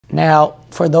Now,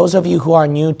 for those of you who are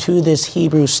new to this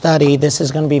Hebrew study, this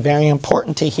is going to be very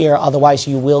important to hear, otherwise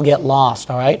you will get lost,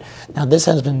 all right? Now, this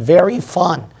has been very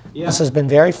fun. Yeah. This has been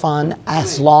very fun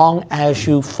as long as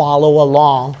you follow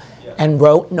along and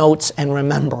wrote notes and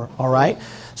remember, all right?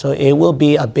 So it will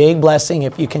be a big blessing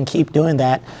if you can keep doing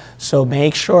that. So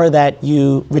make sure that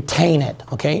you retain it,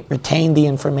 okay? Retain the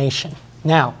information.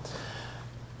 Now,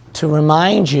 to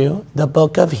remind you, the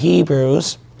book of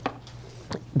Hebrews,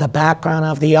 the background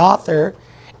of the author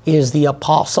is the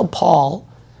Apostle Paul,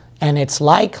 and it's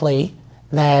likely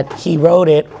that he wrote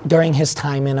it during his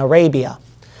time in Arabia.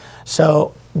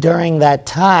 So during that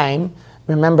time,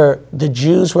 remember, the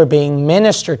Jews were being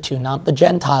ministered to, not the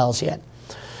Gentiles yet.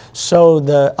 So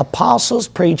the apostles'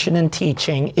 preaching and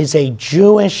teaching is a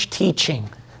Jewish teaching.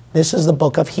 This is the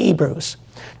book of Hebrews.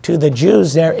 To the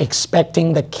Jews, they're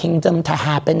expecting the kingdom to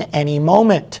happen any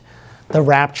moment, the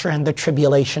rapture and the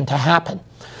tribulation to happen.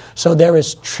 So there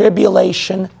is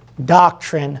tribulation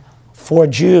doctrine for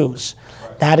Jews.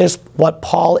 That is what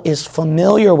Paul is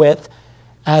familiar with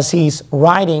as he's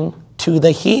writing to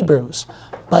the Hebrews.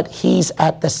 But he's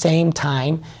at the same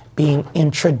time being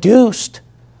introduced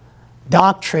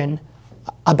doctrine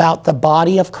about the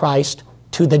body of Christ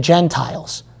to the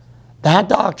Gentiles. That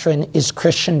doctrine is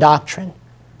Christian doctrine,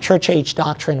 church age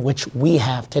doctrine, which we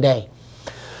have today.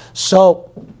 So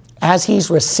as he's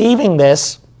receiving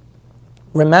this,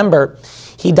 remember,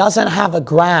 he doesn't have a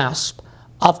grasp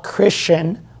of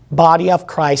Christian body of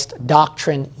Christ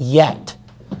doctrine yet.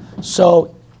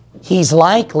 So he's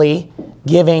likely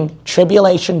giving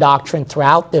tribulation doctrine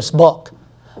throughout this book.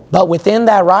 But within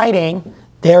that writing,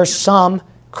 there's some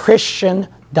Christian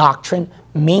doctrine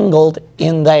mingled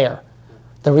in there.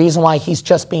 The reason why he's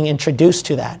just being introduced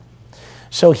to that.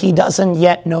 So he doesn't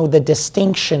yet know the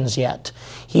distinctions yet.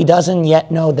 He doesn't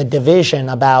yet know the division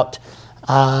about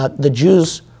the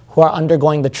Jews who are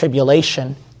undergoing the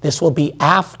tribulation. This will be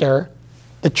after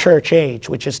the church age,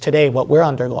 which is today what we're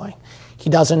undergoing.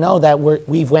 He doesn't know that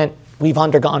we've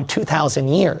undergone 2,000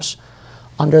 years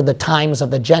under the times of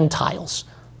the Gentiles,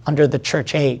 under the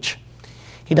church age.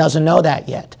 He doesn't know that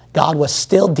yet. God was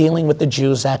still dealing with the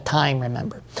Jews at that time,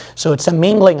 remember. So it's a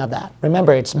mingling of that.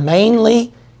 Remember, it's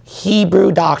mainly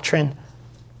Hebrew doctrine,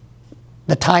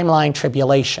 the timeline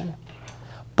tribulation.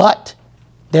 But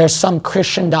there's some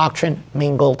Christian doctrine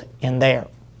mingled in there.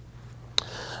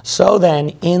 So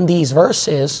then, in these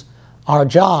verses, our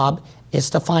job is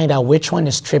to find out which one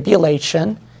is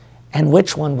tribulation and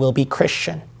which one will be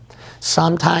Christian.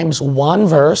 Sometimes one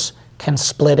verse can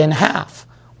split in half,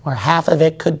 where half of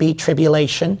it could be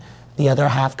tribulation, the other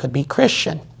half could be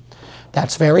Christian.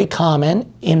 That's very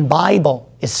common in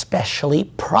Bible, especially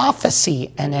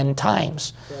prophecy and end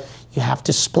times. You have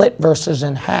to split verses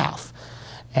in half.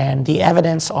 And the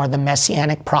evidence are the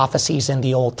messianic prophecies in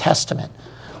the Old Testament.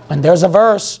 When there's a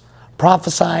verse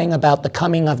prophesying about the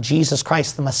coming of Jesus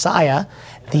Christ the Messiah,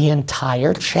 the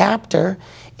entire chapter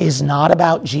is not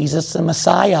about Jesus the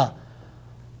Messiah.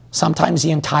 Sometimes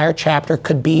the entire chapter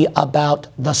could be about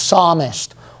the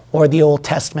psalmist or the Old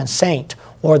Testament saint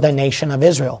or the nation of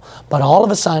Israel. But all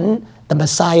of a sudden, the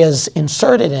Messiah is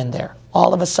inserted in there,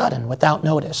 all of a sudden, without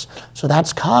notice. So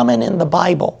that's common in the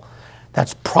Bible.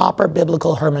 That's proper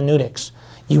biblical hermeneutics.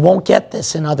 You won't get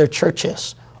this in other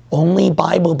churches. Only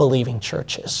Bible-believing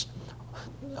churches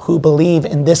who believe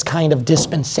in this kind of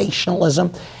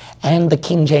dispensationalism and the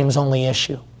King James only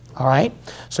issue. All right?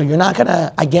 So you're not going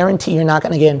to, I guarantee you're not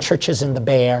going to get in churches in the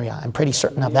Bay Area. I'm pretty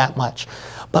certain of that much.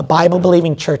 But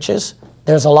Bible-believing churches,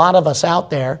 there's a lot of us out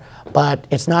there, but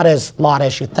it's not as lot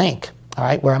as you think. All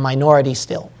right? We're a minority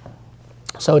still.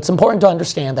 So it's important to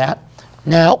understand that.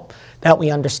 Now that we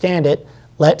understand it,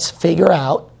 let's figure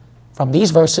out from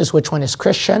these verses which one is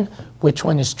Christian, which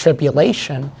one is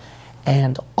tribulation,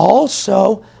 and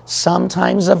also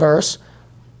sometimes a verse,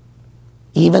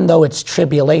 even though it's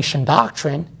tribulation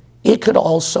doctrine, it could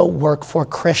also work for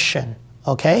Christian,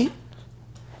 okay?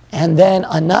 And then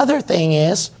another thing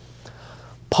is,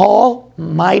 Paul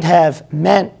might have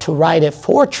meant to write it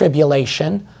for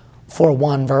tribulation for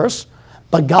one verse,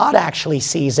 but God actually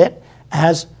sees it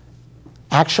as,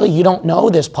 actually you don't know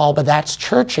this, Paul, but that's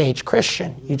church age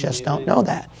Christian. You just don't know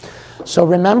that. So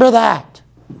remember that,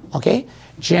 okay?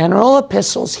 General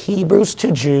epistles, Hebrews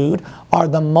to Jude, are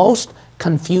the most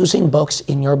confusing books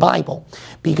in your Bible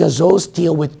because those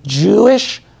deal with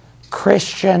Jewish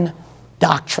Christian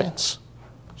doctrines.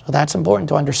 So that's important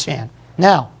to understand.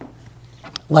 Now,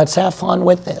 let's have fun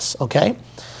with this, okay?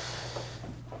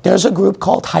 There's a group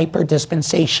called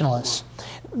hyper-dispensationalists.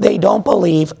 They don't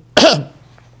believe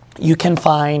you can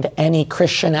find any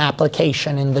Christian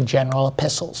application in the general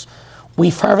epistles. We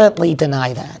fervently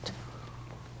deny that.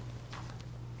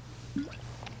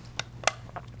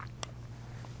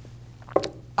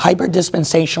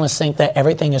 Hyper-dispensationalists think that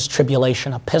everything is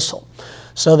tribulation epistle.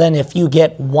 So then if you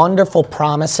get wonderful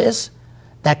promises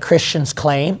that Christians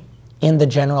claim in the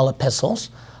general epistles,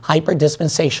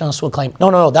 hyper-dispensationalists will claim,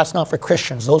 no, that's not for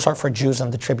Christians. Those are for Jews in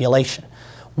the tribulation.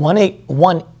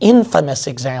 One infamous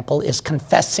example is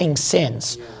confessing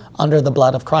sins under the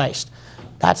blood of Christ.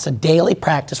 That's a daily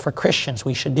practice for Christians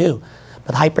we should do.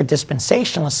 But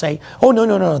hyper-dispensationalists say, oh,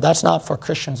 no, that's not for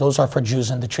Christians. Those are for Jews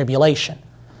in the tribulation.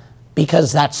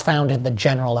 Because that's found in the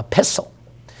general epistle.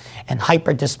 And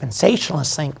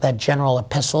hyper-dispensationalists think that general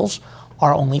epistles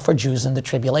are only for Jews in the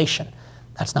tribulation.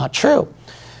 That's not true.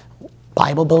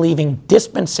 Bible-believing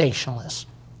dispensationalists,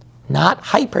 not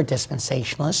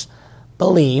hyper-dispensationalists,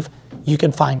 believe you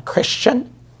can find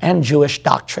Christian and Jewish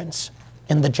doctrines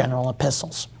in the general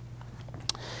epistles.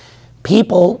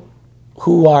 People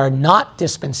who are not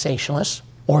dispensationalists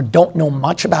or don't know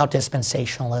much about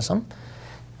dispensationalism,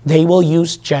 they will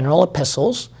use general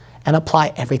epistles and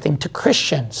apply everything to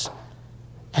Christians.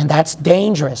 And that's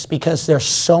dangerous because there's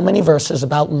so many verses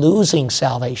about losing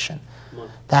salvation,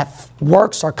 that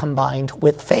works are combined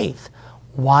with faith.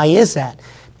 Why is that?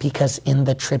 Because in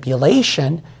the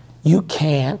tribulation, you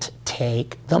can't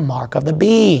take the mark of the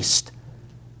beast.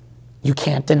 You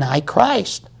can't deny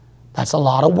Christ. That's a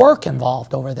lot of work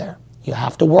involved over there. You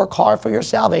have to work hard for your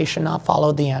salvation, not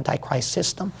follow the Antichrist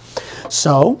system.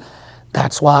 So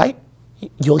that's why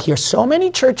you'll hear so many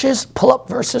churches pull up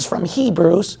verses from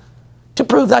Hebrews to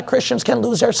prove that Christians can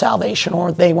lose their salvation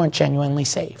or they weren't genuinely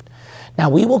saved. Now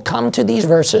we will come to these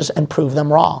verses and prove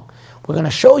them wrong. We're going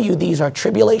to show you these are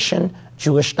tribulation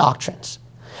Jewish doctrines.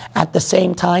 At the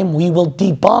same time, we will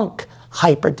debunk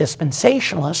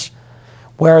hyper-dispensationalists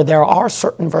where there are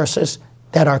certain verses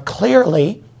that are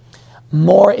clearly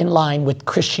more in line with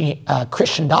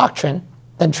Christian doctrine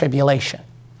than tribulation.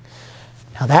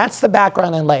 Now that's the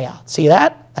background and layout. See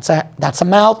that? That's a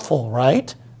mouthful,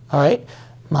 right? All right.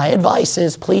 My advice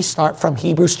is please start from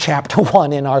Hebrews chapter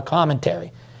 1 in our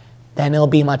commentary. Then it'll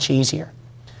be much easier.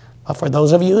 But for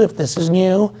those of you, if this is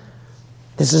new,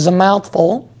 this is a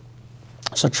mouthful.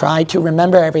 So try to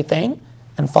remember everything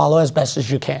and follow as best as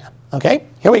you can. Okay?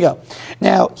 Here we go.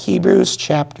 Now, Hebrews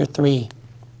chapter 3.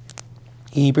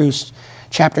 Hebrews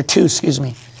chapter 2, excuse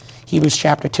me. Hebrews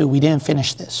chapter 2. We didn't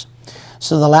finish this.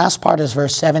 So the last part is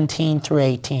verse 17 through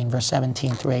 18. Verse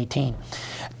 17 through 18.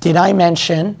 Did I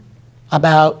mention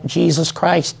about Jesus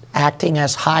Christ acting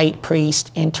as high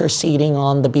priest, interceding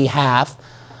on the behalf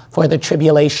for the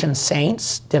tribulation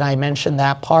saints? Did I mention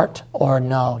that part or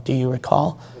no? Do you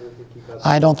recall?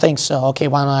 I don't think so. Okay,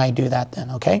 why don't I do that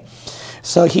then, okay?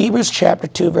 So Hebrews chapter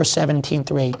 2, verse 17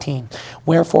 through 18.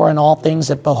 Wherefore in all things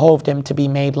it behoved him to be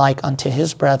made like unto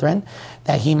his brethren,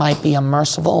 that he might be a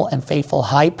merciful and faithful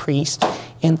high priest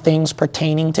in things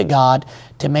pertaining to God,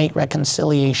 to make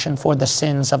reconciliation for the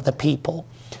sins of the people.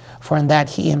 For in that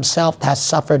he himself has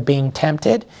suffered being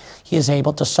tempted, he is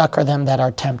able to succor them that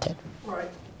are tempted. Right.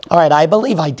 All right, I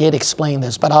believe I did explain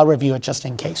this, but I'll review it just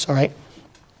in case, all right?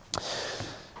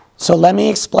 So let me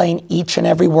explain each and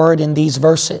every word in these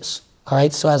verses. All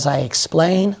right, so as I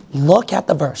explain, look at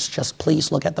the verse. Just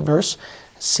please look at the verse.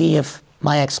 See if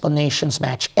my explanations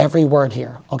match every word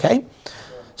here, okay?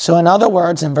 So in other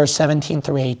words, in verse 17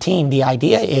 through 18, the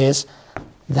idea is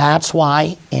that's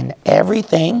why in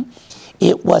everything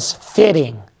it was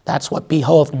fitting. That's what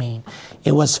behoved mean.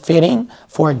 It was fitting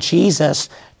for Jesus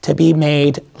to be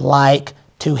made like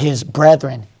to his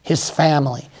brethren, his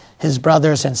family, his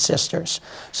brothers and sisters.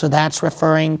 So that's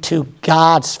referring to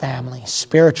God's family,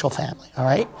 spiritual family, all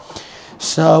right?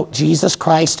 So Jesus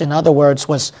Christ, in other words,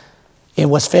 it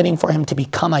was fitting for him to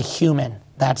become a human.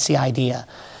 That's the idea.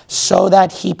 So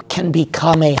that he can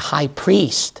become a high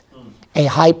priest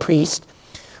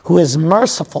who is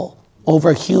merciful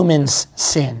over humans'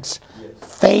 sins,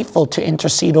 faithful to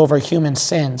intercede over human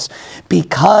sins,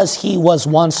 because he was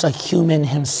once a human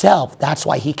himself. That's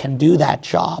why he can do that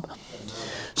job.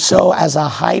 So as a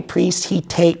high priest, he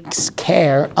takes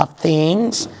care of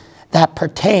things that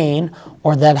pertain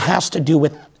or that has to do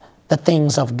with the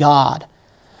things of God,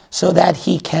 so that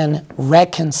he can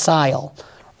reconcile.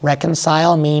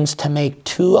 Reconcile means to make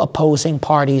two opposing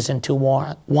parties into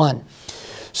one.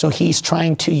 So he's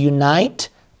trying to unite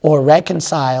or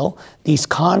reconcile these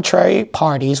contrary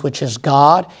parties, which is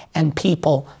God and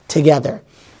people, together.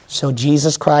 So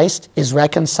Jesus Christ is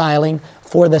reconciling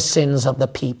for the sins of the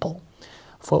people.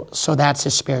 So that's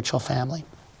his spiritual family.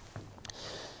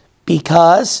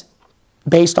 Because,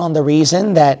 based on the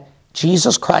reason that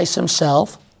Jesus Christ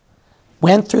himself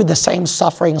went through the same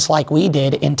sufferings like we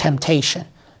did in temptation.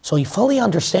 So he fully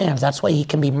understands. That's why he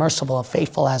can be merciful and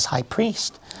faithful as high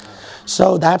priest.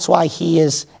 So that's why he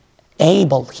is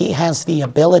able. He has the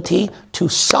ability to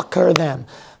succor them.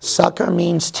 Succor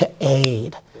means to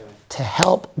aid, to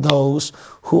help those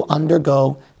who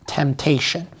undergo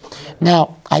temptation.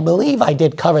 Now, I believe I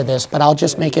did cover this, but I'll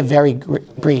just make it very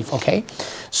brief, okay?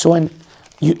 So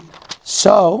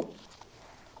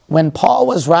when Paul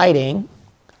was writing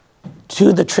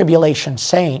to the tribulation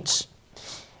saints,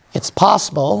 it's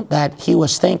possible that he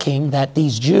was thinking that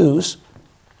these Jews,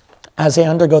 as they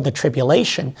undergo the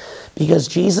tribulation, because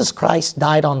Jesus Christ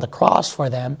died on the cross for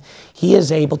them, he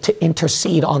is able to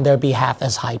intercede on their behalf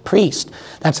as high priest.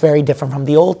 That's very different from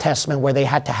the Old Testament, where they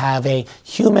had to have a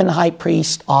human high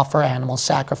priest offer animal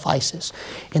sacrifices.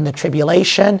 In the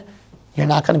tribulation, you're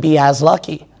not going to be as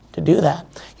lucky to do that.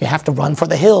 You have to run for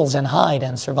the hills and hide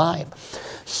and survive.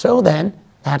 So then,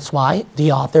 that's why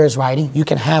the author is writing, you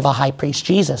can have a high priest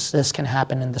Jesus. This can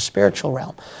happen in the spiritual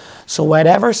realm. So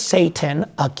whatever Satan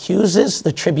accuses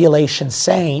the tribulation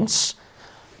saints,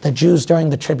 the Jews during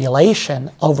the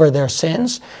tribulation, over their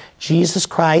sins, Jesus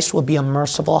Christ will be a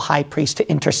merciful high priest to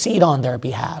intercede on their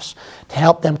behalf, to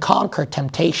help them conquer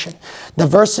temptation. The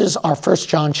verses are 1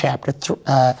 John chapter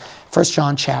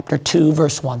 2,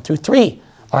 verse 1 through 3.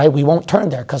 All right, we won't turn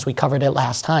there because we covered it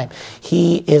last time.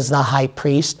 He is the high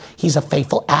priest. He's a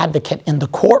faithful advocate in the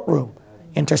courtroom,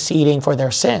 interceding for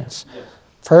their sins.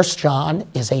 1 John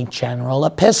is a general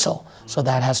epistle, so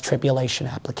that has tribulation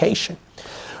application.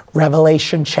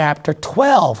 Revelation chapter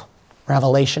 12.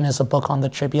 Revelation is a book on the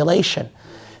tribulation.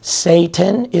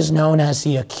 Satan is known as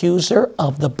the accuser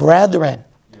of the brethren.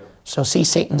 So see,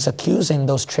 Satan's accusing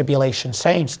those tribulation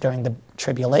saints during the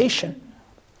tribulation.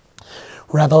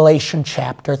 Revelation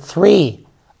chapter 3.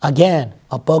 Again,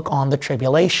 a book on the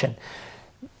tribulation.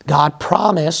 God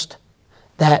promised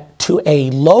that to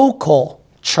a local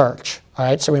church, all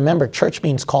right, so remember, church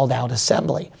means called out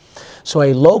assembly. So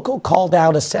a local called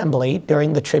out assembly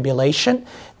during the tribulation,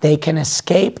 they can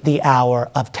escape the hour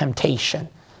of temptation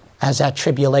as that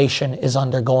tribulation is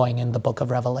undergoing in the book of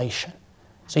Revelation.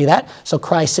 See that? So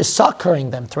Christ is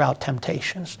succoring them throughout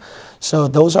temptations. So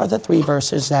those are the three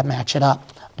verses that match it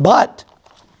up. But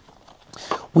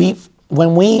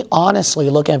when we honestly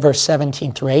look at verse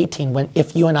 17 through 18,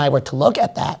 if you and I were to look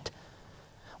at that,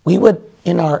 we would,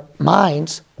 in our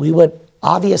minds, we would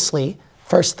obviously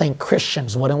first think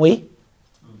Christians, wouldn't we?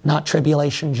 Not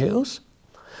tribulation Jews.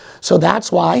 So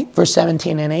that's why verse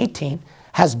 17 and 18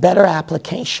 has better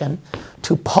application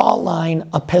to Pauline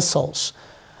epistles,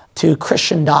 to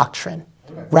Christian doctrine,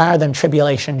 rather than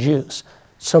tribulation Jews.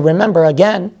 So remember,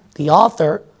 again, the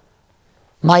author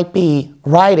might be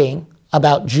writing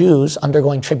about Jews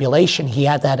undergoing tribulation. He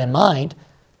had that in mind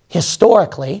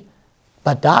historically,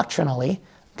 but doctrinally,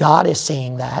 God is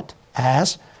seeing that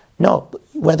as, no,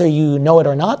 whether you know it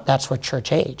or not, that's for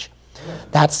church age.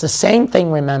 That's the same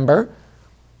thing, remember,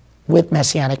 with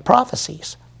messianic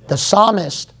prophecies. The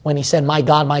psalmist, when he said, my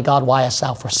God, why hast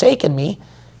thou forsaken me?"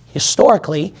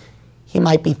 Historically, he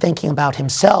might be thinking about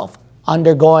himself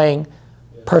undergoing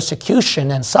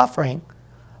persecution and suffering,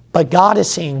 but God is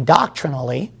seeing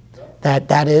doctrinally that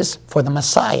that is for the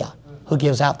Messiah who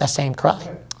gives out the same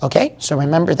cry. Okay? So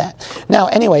remember that. Now,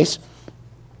 anyways,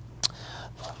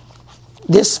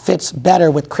 this fits better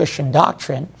with Christian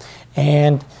doctrine.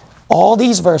 And all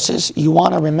these verses, you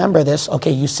want to remember this.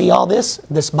 Okay, you see all this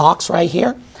box right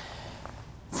here?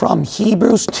 From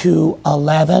Hebrews 2,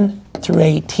 11 through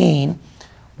 18,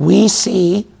 we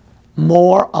see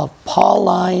more of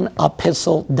Pauline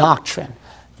epistle doctrine,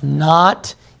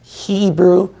 not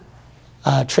Hebrew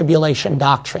tribulation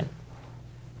doctrine.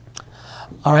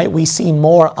 All right, we see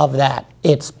more of that.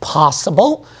 It's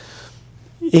possible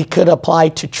it could apply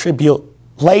to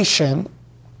tribulation,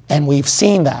 and we've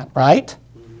seen that, right?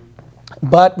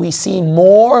 But we see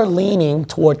more leaning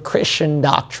toward Christian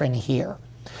doctrine here.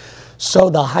 So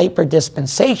the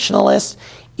hyper-dispensationalists,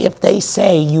 if they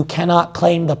say you cannot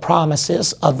claim the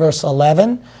promises of verse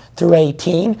 11 through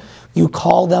 18, you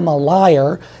call them a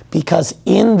liar, because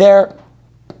in their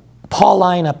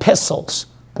Pauline epistles,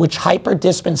 which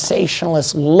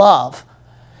hyper-dispensationalists love,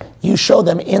 you show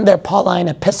them in their Pauline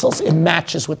epistles, it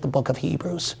matches with the book of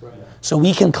Hebrews. So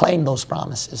we can claim those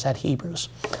promises at Hebrews.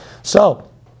 So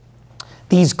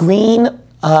these green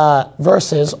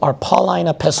verses are Pauline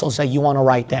epistles that you want to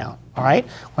write down. All right?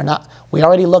 We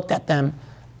already looked at them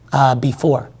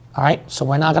before. All right? So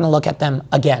we're not going to look at them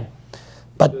again.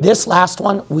 But this last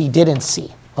one we didn't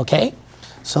see. Okay?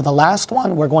 So the last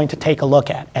one we're going to take a look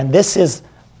at. And this is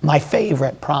my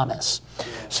favorite promise.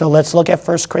 So let's look at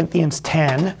 1 Corinthians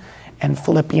 10 and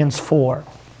Philippians 4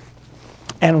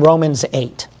 and Romans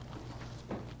 8.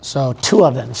 So two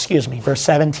of them, verse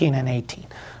 17 and 18.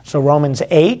 So Romans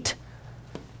 8,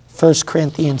 1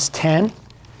 Corinthians 10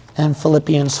 and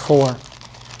Philippians 4.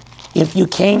 If you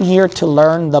came here to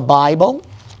learn the Bible,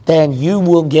 then you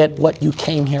will get what you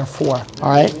came here for,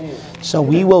 all right? So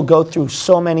we will go through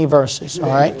so many verses, all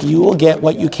right? You will get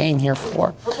what you came here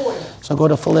for. So go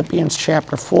to Philippians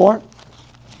chapter 4.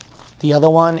 The other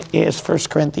one is 1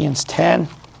 Corinthians 10.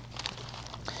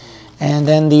 And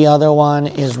then the other one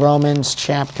is Romans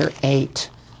chapter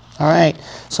 8. All right,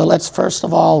 so let's first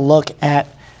of all look at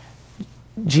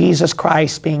Jesus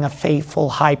Christ being a faithful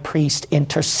high priest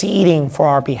interceding for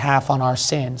our behalf on our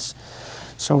sins.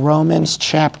 So Romans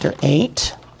chapter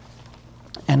 8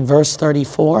 and verse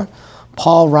 34,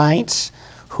 Paul writes,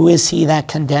 "Who is he that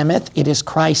condemneth? It is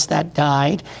Christ that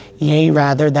died, yea,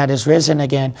 rather, that is risen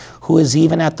again, who is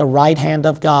even at the right hand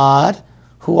of God,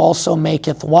 who also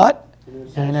maketh" what?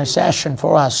 Intercession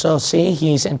for us. So see,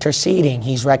 he's interceding,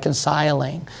 he's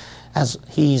reconciling, as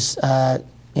he's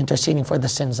interceding for the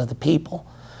sins of the people.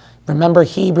 Remember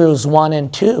Hebrews 1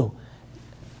 and 2.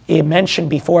 It mentioned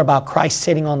before about Christ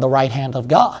sitting on the right hand of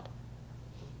God.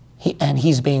 And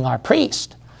he's being our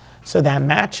priest. So that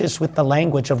matches with the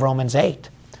language of Romans 8.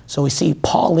 So we see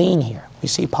Pauline here. We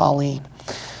see Pauline.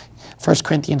 1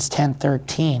 Corinthians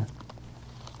 10:13.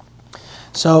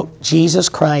 So Jesus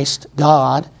Christ,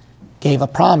 God, gave a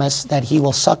promise that he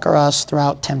will succor us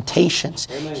throughout temptations.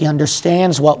 Amen. He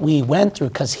understands what we went through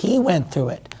because he went through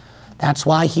it. That's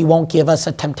why he won't give us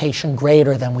a temptation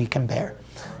greater than we can bear.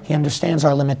 He understands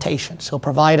our limitations. He'll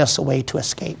provide us a way to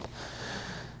escape.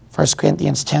 1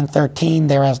 Corinthians 10:13,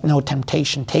 "There has no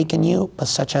temptation taken you, but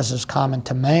such as is common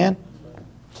to man.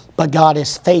 But God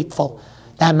is faithful."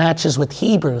 That matches with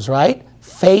Hebrews, right?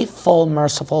 Faithful,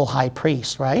 merciful high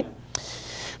priest, right?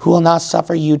 "Who will not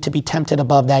suffer you to be tempted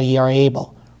above that ye are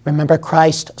able." Remember,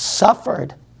 Christ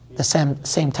suffered the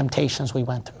same temptations we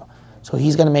went through. So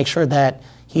he's going to make sure that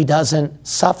he doesn't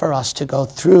suffer us to go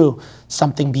through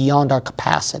something beyond our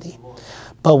capacity.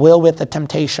 "But will with the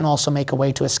temptation also make a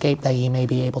way to escape that ye may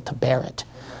be able to bear it."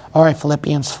 All right,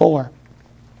 Philippians 4.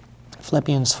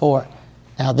 Philippians 4.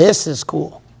 Now this is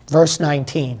cool. Verse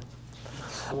 19.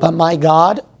 "But my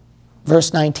God,"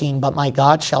 verse 19, "but my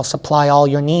God shall supply all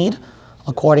your need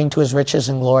according to his riches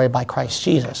and glory by Christ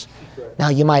Jesus." Now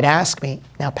you might ask me,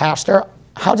 now Pastor,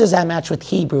 how does that match with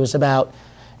Hebrews about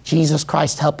Jesus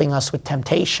Christ helping us with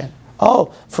temptation? Oh,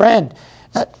 friend,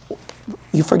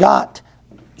 you forgot.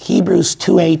 Hebrews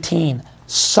 2:18,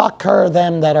 "Succor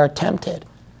them that are tempted."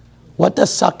 What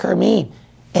does succor mean?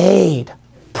 Aid,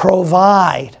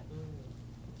 provide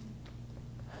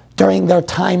during their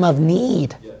time of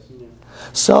need.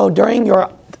 So during your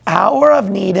hour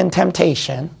of need and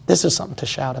temptation, this is something to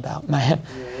shout about, man.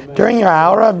 During your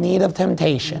hour of need of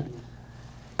temptation,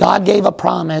 God gave a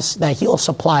promise that he'll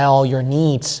supply all your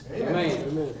needs.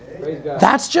 Amen.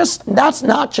 That's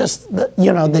not just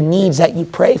the needs that you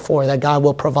pray for that God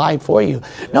will provide for you.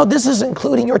 No, this is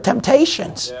including your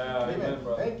temptations.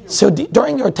 So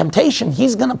during your temptation,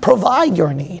 he's going to provide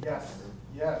your need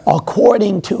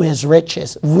according to his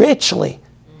riches, richly.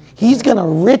 He's going to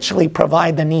richly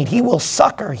provide the need. He will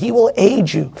succor. He will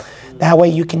aid you. That way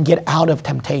you can get out of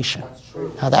temptation.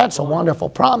 Now that's a wonderful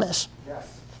promise.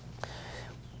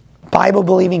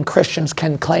 Bible-believing Christians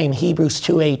can claim Hebrews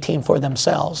 2:18 for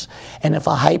themselves. And if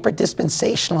a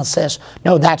hyper-dispensationalist says,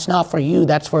 no, that's not for you,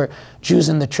 that's for Jews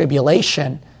in the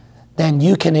tribulation, then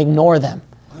you can ignore them.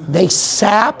 They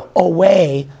sap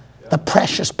away the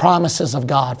precious promises of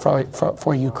God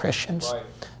for you Christians.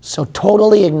 So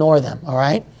totally ignore them, all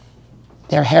right?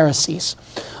 They're heresies.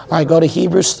 All right, go to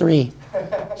Hebrews 3.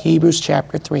 Hebrews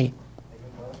chapter 3.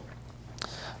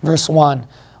 Verse 1.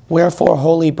 "Wherefore,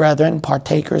 holy brethren,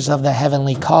 partakers of the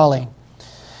heavenly calling,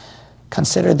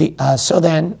 consider the..." so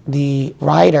then, the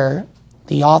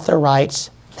author writes,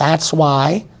 that's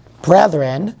why,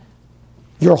 brethren,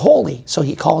 you're holy. So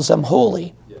he calls them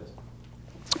holy. Yes.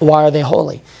 Why are they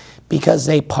holy? Because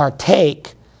they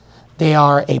partake, they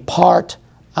are a part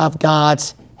of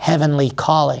God's heavenly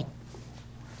calling.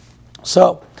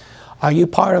 So, are you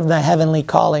part of the heavenly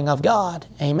calling of God?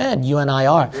 Amen. You and I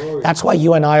are. That's why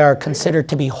you and I are considered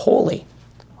to be holy.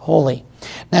 Holy.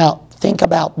 Now, think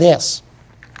about this.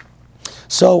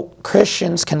 So,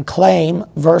 Christians can claim,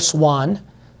 verse 1,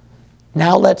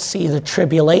 now let's see the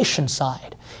tribulation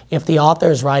side. If the author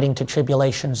is writing to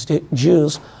tribulation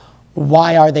Jews,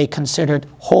 why are they considered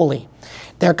holy?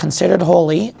 They're considered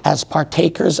holy as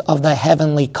partakers of the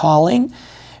heavenly calling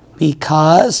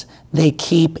because they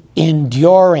keep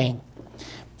enduring,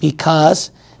 because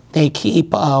they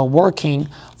keep working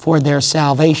for their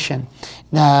salvation.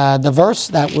 The verse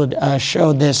that would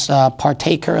show this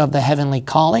partaker of the heavenly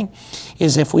calling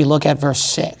is if we look at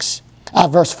verse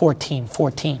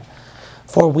 14.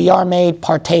 For we are made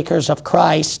partakers of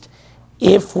Christ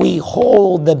if we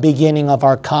hold the beginning of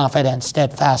our confidence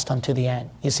steadfast unto the end.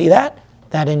 You see that?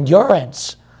 That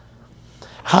endurance.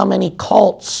 How many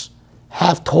cults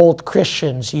have told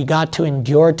Christians you got to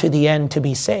endure to the end to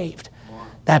be saved?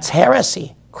 That's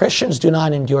heresy. Christians do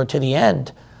not endure to the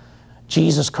end.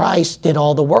 Jesus Christ did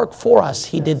all the work for us.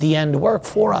 He did the end work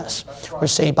for us. We're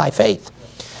saved by faith.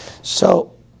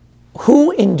 So,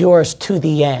 who endures to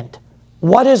the end?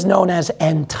 What is known as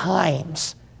end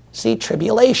times? See,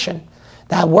 tribulation.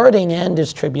 That wording end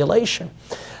is tribulation.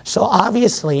 So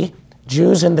obviously,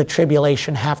 Jews in the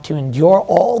tribulation have to endure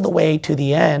all the way to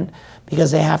the end because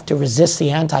they have to resist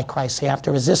the Antichrist. They have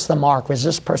to resist the mark,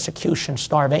 resist persecution,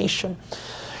 starvation.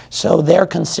 So they're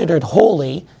considered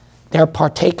holy. They're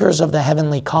partakers of the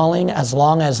heavenly calling as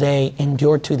long as they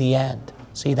endure to the end.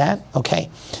 See that?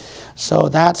 Okay. So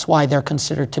that's why they're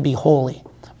considered to be holy.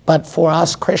 But for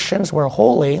us Christians, we're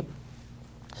holy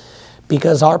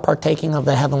because our partaking of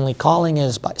the heavenly calling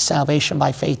is by salvation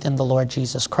by faith in the Lord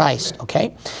Jesus Christ.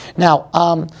 Okay?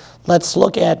 Now, let's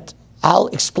look at, I'll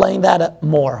explain that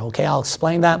more. Okay? I'll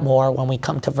explain that more when we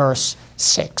come to verse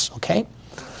 6. Okay?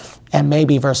 And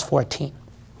maybe verse 14.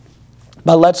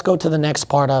 But let's go to the next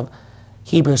part of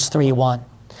Hebrews 3:1.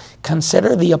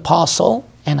 Consider the apostle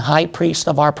and high priest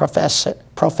of our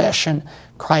profession,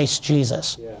 Christ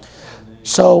Jesus. Yeah.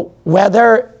 So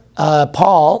whether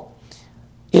Paul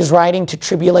is writing to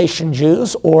tribulation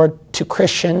Jews or to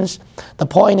Christians, the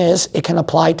point is it can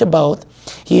apply to both.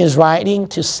 He is writing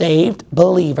to saved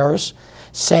believers,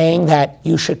 saying that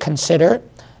you should consider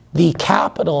the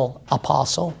capital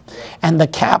apostle and the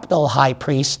capital high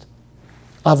priest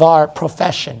of our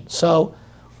profession. So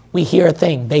we hear a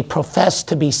thing, they profess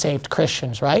to be saved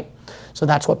Christians, right? So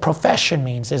that's what profession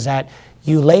means, is that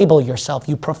you label yourself,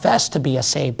 you profess to be a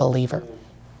saved believer.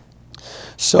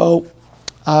 So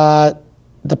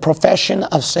the profession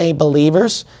of saved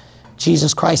believers,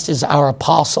 Jesus Christ is our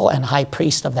apostle and high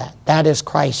priest of that. That is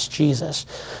Christ Jesus.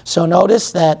 So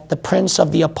notice that the prince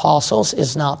of the apostles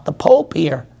is not the Pope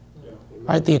here.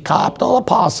 Right? The capital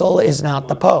apostle is not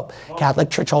the Pope. Catholic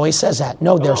Church always says that.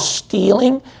 No, they're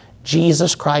stealing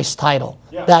Jesus Christ's title.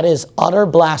 That is utter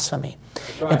blasphemy.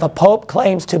 If a Pope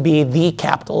claims to be the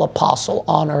capital apostle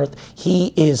on earth,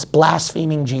 he is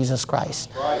blaspheming Jesus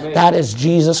Christ. That is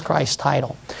Jesus Christ's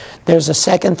title. There's a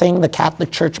second thing the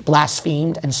Catholic Church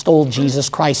blasphemed and stole Jesus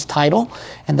Christ's title,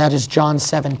 and that is John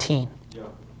 17.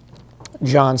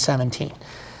 John 17.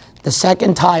 The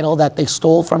second title that they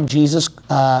stole from Jesus,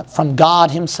 from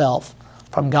God Himself,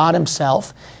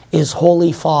 is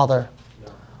Holy Father.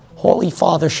 Holy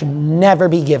Father should never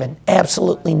be given,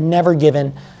 absolutely never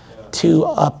given to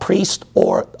a priest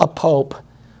or a pope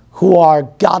who are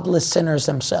godless sinners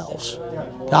themselves.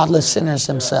 Godless sinners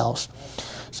themselves.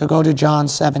 So go to John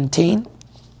 17,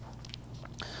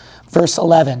 verse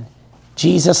 11.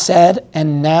 Jesus said,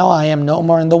 "And now I am no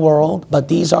more in the world, but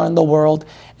these are in the world,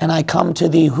 and I come to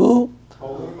thee," who?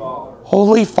 Holy Father.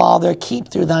 Holy Father, keep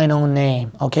through thine own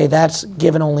name. Okay, that's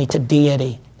given only to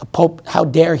deity. The Pope, how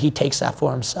dare he takes that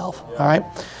for himself. All right,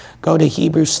 go to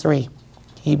Hebrews 3.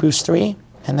 Hebrews 3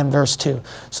 and then verse 2.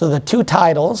 So the two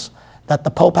titles that the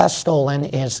Pope has stolen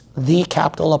is the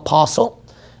capital apostle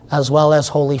as well as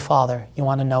Holy Father. You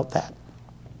want to note that.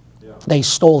 Yeah. They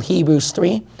stole Hebrews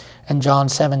 3 and John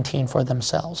 17 for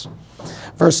themselves.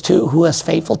 Verse 2, who is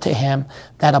faithful to him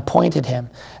that appointed him,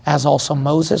 as also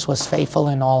Moses was faithful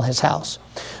in all his house.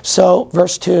 So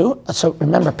verse 2, so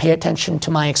remember, pay attention to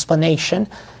my explanation,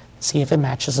 see if it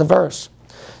matches the verse.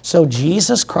 So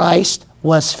Jesus Christ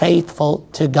was faithful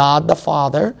to God the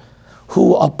Father,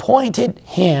 who appointed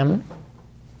him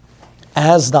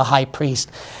as the high priest,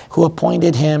 who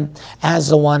appointed him as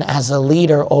the one, as a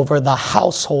leader over the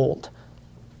household,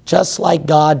 just like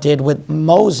God did with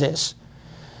Moses.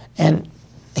 And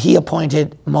he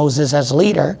appointed Moses as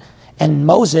leader, and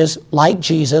Moses, like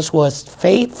Jesus, was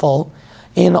faithful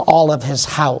in all of his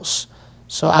house.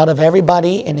 So out of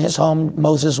everybody in his home,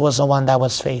 Moses was the one that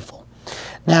was faithful.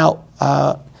 Now,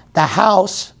 the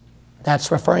house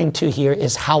that's referring to here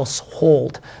is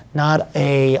household, not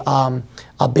a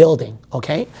building,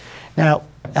 okay? Now,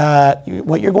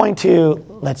 what you're going to,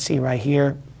 let's see right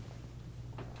here.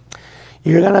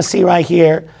 You're going to see right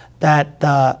here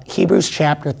that Hebrews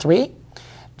chapter 3,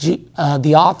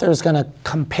 the author is going to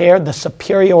compare the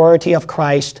superiority of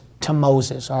Christ to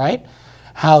Moses, all right?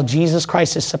 How Jesus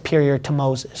Christ is superior to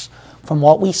Moses. From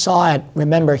what we saw at,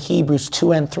 remember, Hebrews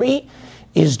 2 and 3,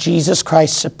 is Jesus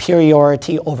Christ's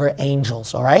superiority over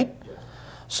angels, all right?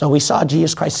 So we saw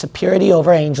Jesus Christ's superiority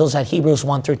over angels at Hebrews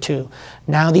 1 through 2.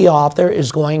 Now the author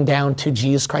is going down to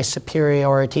Jesus Christ's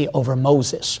superiority over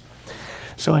Moses.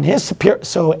 So in his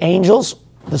so angels,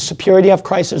 the superiority of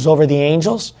Christ is over the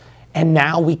angels, and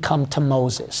now we come to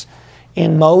Moses.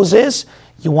 In Moses,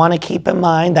 you want to keep in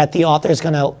mind that the author is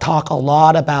going to talk a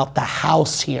lot about the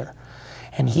house here.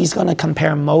 And he's going to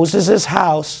compare Moses'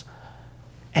 house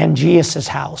and Jesus'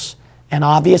 house. And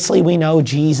obviously we know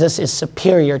Jesus is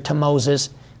superior to Moses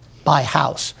by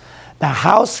house. The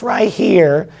house right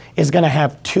here is going to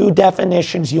have two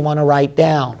definitions you want to write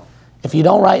down. If you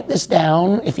don't write this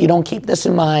down, if you don't keep this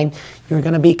in mind, you're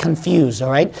going to be confused,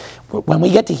 all right? When we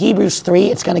get to Hebrews 3,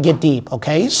 it's going to get deep,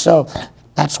 okay? So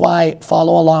that's why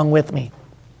follow along with me.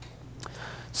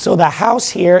 So the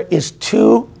house here is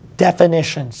two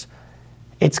definitions.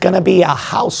 It's going to be a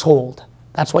household.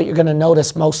 That's what you're going to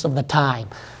notice most of the time.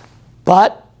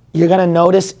 But you're going to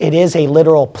notice it is a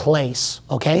literal place,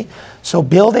 okay? So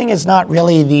building is not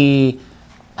really the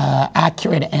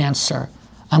accurate answer.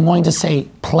 I'm going to say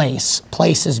place.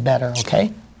 Place is better,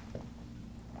 okay?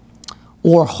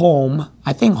 Or home.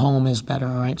 I think home is better,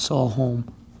 all right? So a home.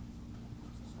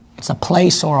 It's a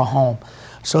place or a home.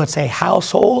 So it's a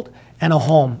household and a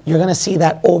home. You're going to see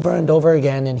that over and over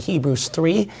again in Hebrews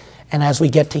 3 and as we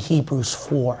get to Hebrews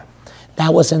 4.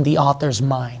 That was in the author's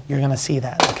mind. You're going to see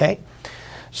that, okay?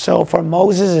 So for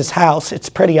Moses' house, it's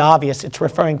pretty obvious. It's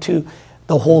referring to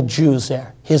the whole Jews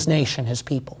there, his nation, his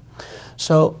people.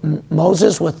 So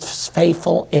Moses was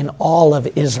faithful in all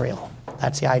of Israel.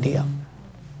 That's the idea.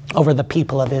 Over the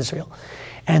people of Israel.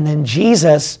 And then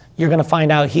Jesus, you're going to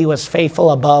find out he was faithful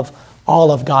above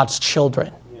all of God's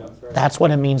children. That's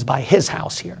what it means by his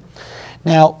house here.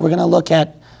 Now, we're going to look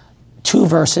at two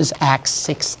verses, Acts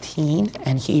 16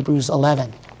 and Hebrews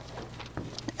 11.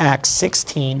 Acts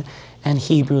 16 and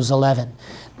Hebrews 11.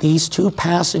 These two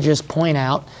passages point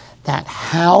out that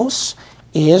house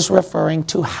is referring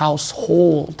to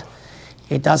household.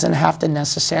 It doesn't have to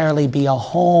necessarily be a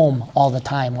home all the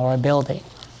time or a building.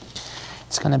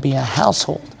 It's going to be a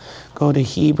household. Go to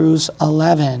Hebrews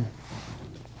 11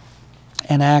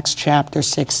 and Acts chapter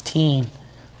 16.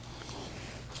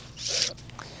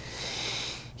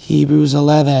 Hebrews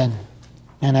 11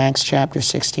 and Acts chapter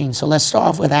 16. So let's start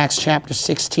off with Acts chapter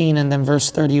 16 and then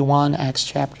verse 31, Acts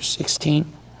chapter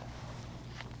 16.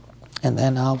 And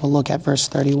then we'll look at verse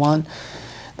 31.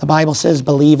 The Bible says,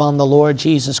 believe on the Lord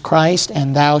Jesus Christ,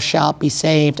 and thou shalt be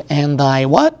saved, and thy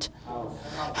what?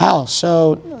 House.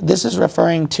 So this is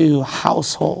referring to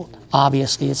household,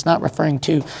 obviously. It's not referring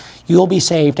to you'll be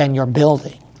saved and your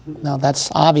building. No, that's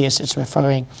obvious. It's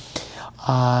referring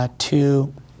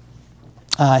to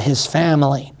his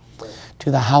family, to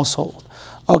the household.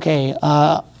 Okay,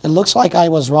 it looks like I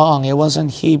was wrong. It wasn't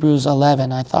Hebrews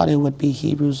 11. I thought it would be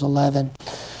Hebrews 11.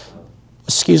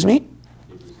 Excuse me?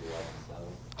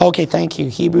 Okay, thank you.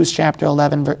 Hebrews chapter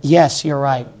 11. Yes, you're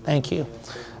right. Thank you.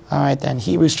 All right, then.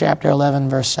 Hebrews chapter 11,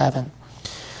 verse 7.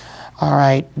 All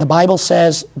right. The Bible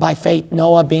says, by faith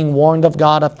Noah, being warned of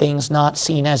God of things not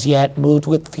seen as yet, moved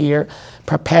with fear,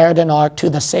 prepared an ark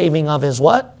to the saving of his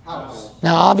what? House.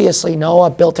 Now, obviously, Noah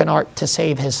built an ark to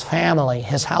save his family,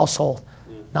 his household,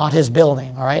 not his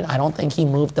building, all right? I don't think he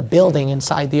moved the building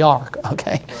inside the ark,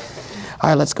 okay? All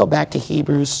right, let's go back to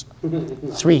Hebrews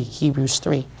 3. Hebrews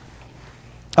 3.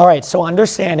 All right, so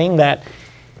understanding that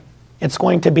it's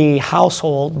going to be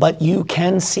household, but you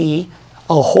can see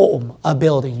a home, a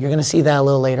building. You're going to see that a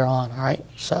little later on, all right?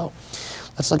 So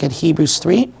let's look at Hebrews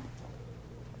 3,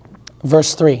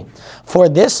 verse 3. For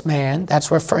this man,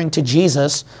 that's referring to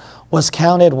Jesus, was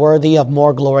counted worthy of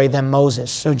more glory than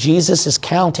Moses. So Jesus is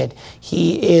counted.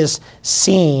 He is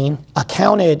seen,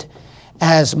 accounted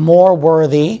as more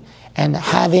worthy and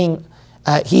having,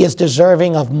 he is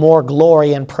deserving of more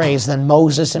glory and praise than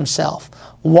Moses himself.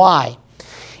 Why?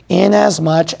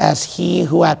 Inasmuch as he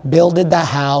who hath builded the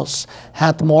house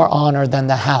hath more honor than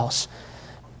the house.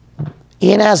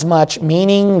 Inasmuch,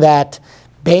 meaning that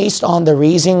based on the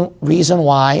reason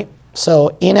why,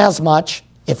 so inasmuch,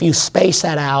 if you space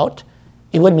that out,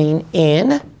 it would mean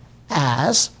in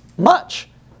as much.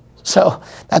 So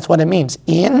that's what it means.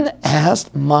 In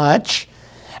as much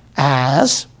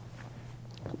as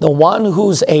the one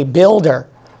who's a builder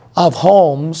of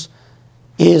homes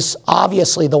is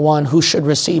obviously the one who should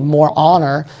receive more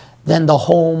honor than the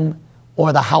home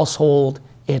or the household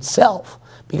itself,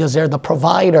 because they're the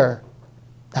provider.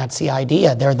 That's the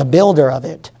idea. They're the builder of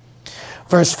it.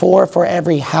 Verse 4, for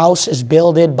every house is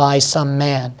builded by some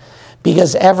man.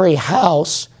 Because every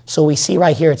house, so we see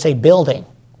right here, it's a building.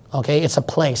 Okay, it's a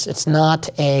place. It's not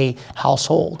a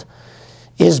household.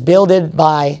 Is builded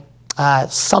by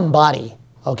somebody.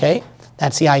 Okay,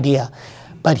 that's the idea.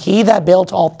 But he that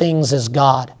built all things is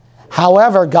God.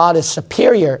 However, God is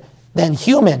superior than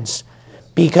humans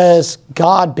because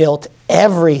God built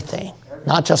everything.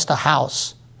 not just a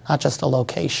house, not just a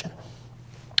location.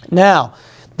 Now,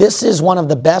 this is one of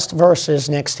the best verses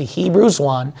next to Hebrews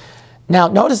 1. Now,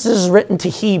 notice this is written to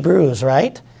Hebrews,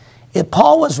 right? If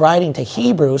Paul was writing to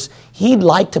Hebrews, he'd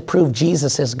like to prove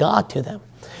Jesus is God to them.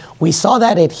 We saw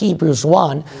that at Hebrews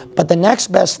 1, but the next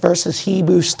best verse is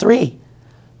Hebrews 3.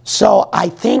 So I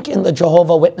think in the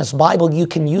Jehovah's Witness Bible, you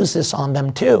can use this on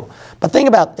them too. But think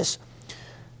about this.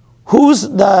 Who's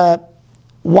the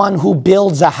one who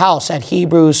builds a house at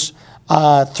Hebrews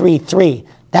 3:3?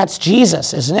 That's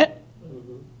Jesus, isn't it?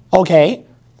 Okay.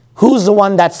 Who's the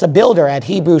one that's the builder at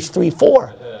Hebrews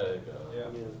 3:4?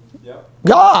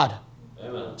 God.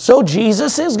 So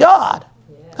Jesus is God.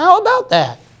 How about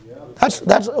that?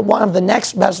 That's one of the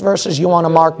next best verses you want to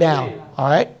mark down. All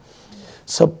right?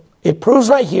 So it proves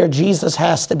right here Jesus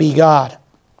has to be God.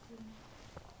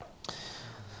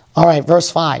 All right,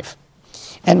 verse 5.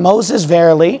 And Moses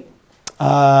verily,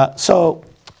 let's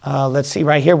see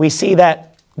right here. We see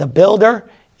that the builder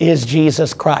is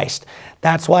Jesus Christ.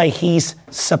 That's why he's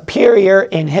superior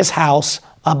in his house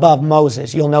above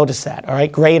Moses. You'll notice that, all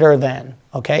right? Greater than,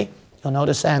 okay? You'll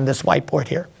notice that in this whiteboard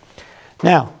here.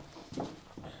 Now,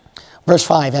 verse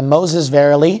 5, and Moses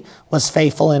verily was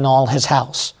faithful in all his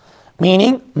house.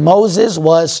 Meaning, Moses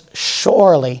was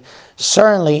certainly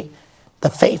the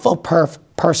faithful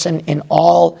person in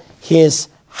all his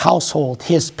household,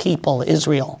 his people,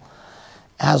 Israel,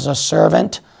 as a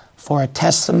servant for a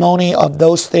testimony of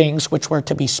those things which were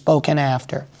to be spoken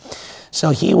after.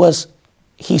 So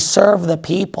he served the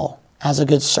people as a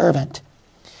good servant.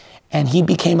 And he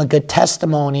became a good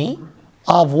testimony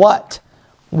of what?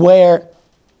 Where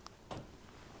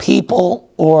people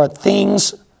or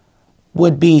things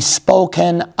would be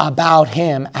spoken about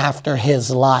him after his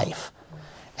life.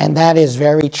 And that is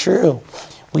very true.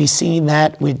 We see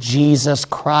that with Jesus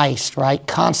Christ, right?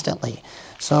 Constantly.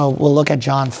 So we'll look at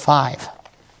John 5.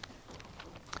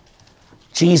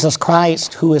 Jesus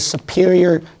Christ, who is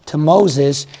superior to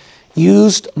Moses,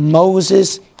 used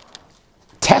Moses'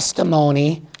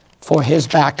 testimony for his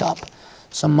backup.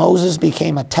 So Moses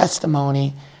became a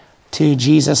testimony to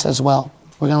Jesus as well.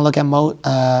 We're going to look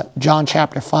at John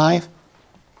chapter 5.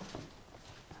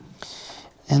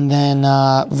 And then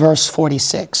verse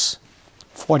 46.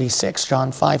 46,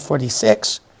 John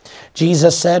 5:46.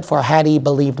 Jesus said, for had he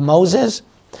believed Moses,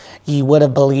 ye would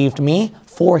have believed me,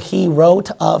 for he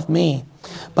wrote of me.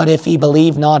 But if he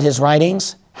believe not his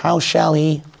writings, how shall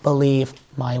he believe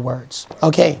my words?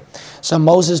 Okay, so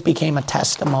Moses became a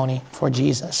testimony for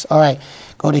Jesus. All right,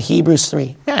 go to Hebrews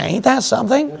 3. Yeah, ain't that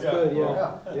something? That's good,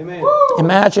 yeah. Amen.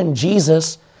 Imagine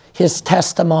Jesus, his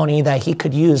testimony that he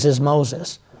could use is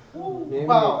Moses.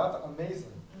 Wow, that's amazing.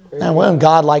 And wouldn't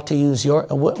God like to use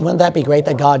wouldn't that be great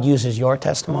that God uses your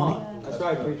testimony? That's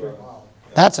right, preacher.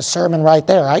 That's a sermon right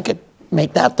there. I could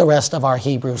make that the rest of our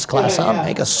Hebrews class. I'll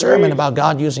make a sermon about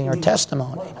God using your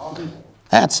testimony.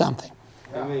 That's something.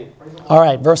 Amen. All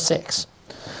right, verse 6.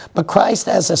 But Christ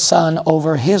as a son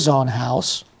over his own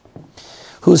house,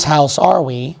 whose house are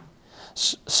we?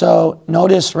 So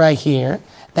notice right here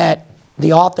that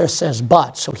the author says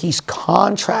but. So he's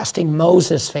contrasting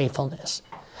Moses' faithfulness.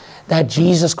 That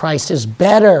Jesus Christ is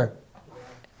better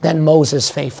than Moses'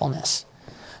 faithfulness.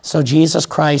 So Jesus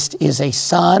Christ is a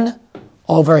son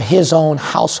over his own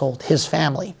household, his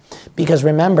family. Because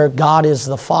remember, God is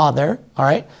the Father, all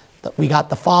right? We got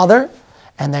the Father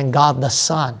and then God the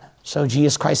Son. So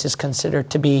Jesus Christ is considered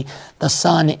to be the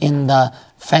son in the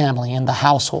family, in the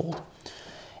household.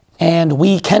 And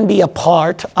we can be a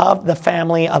part of the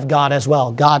family of God as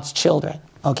well, God's children,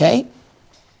 okay?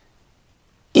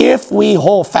 If we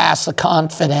hold fast the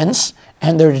confidence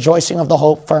and the rejoicing of the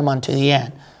hope firm unto the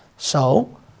end.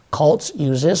 So, cults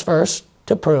use this verse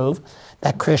to prove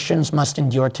that Christians must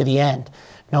endure to the end.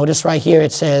 Notice right here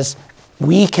it says,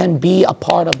 we can be a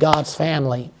part of God's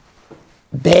family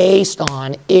based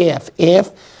on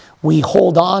if we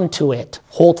hold on to it,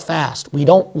 hold fast. We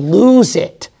don't lose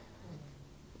it.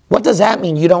 What does that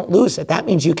mean, you don't lose it? That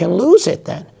means you can lose it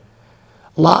then.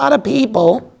 A lot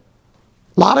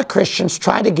of Christians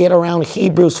try to get around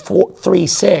Hebrews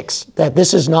 3:6, that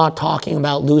this is not talking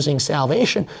about losing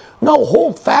salvation. No,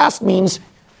 hold fast means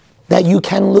that you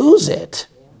can lose it.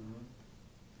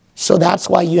 So that's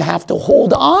why you have to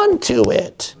hold on to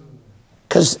it,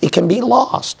 because it can be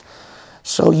lost.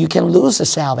 So you can lose the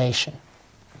salvation.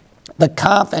 The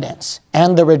confidence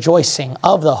and the rejoicing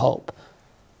of the hope.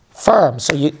 Firm.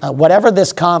 So whatever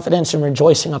this confidence and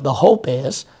rejoicing of the hope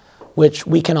is, which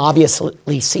we can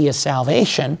obviously see as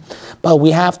salvation, but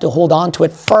we have to hold on to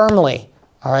it firmly,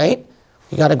 all right?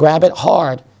 You got to grab it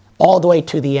hard all the way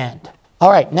to the end. All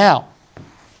right, now,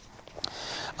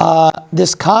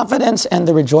 This confidence and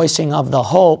the rejoicing of the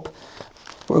hope,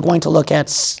 we're going to look at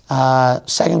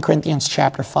 2 Corinthians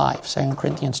chapter 5. 2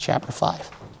 Corinthians chapter 5.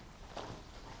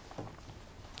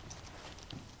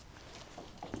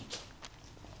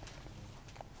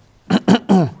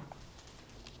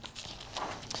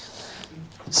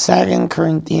 2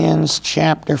 Corinthians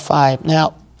chapter 5.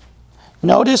 Now,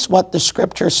 notice what the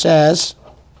scripture says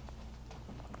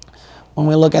when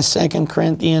we look at 2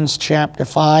 Corinthians chapter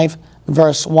 5,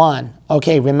 verse 1.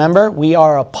 Okay, remember, we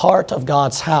are a part of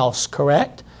God's house,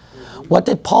 correct? What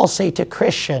did Paul say to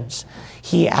Christians?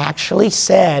 He actually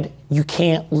said, you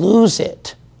can't lose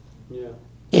it. Yeah.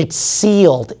 It's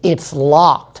sealed, it's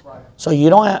locked. Right. So you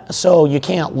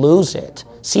can't lose it.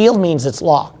 Sealed means it's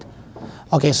locked.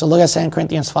 Okay, so look at 2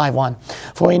 Corinthians 5:1.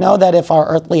 For we know that if our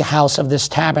earthly house of this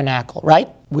tabernacle, right?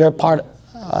 We're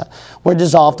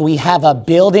dissolved. We have a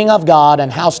building of God and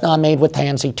house not made with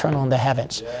hands, eternal in the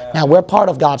heavens. Yeah. Now, we're part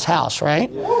of God's house, right?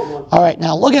 Yeah. All right,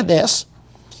 now look at this.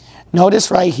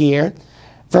 Notice right here,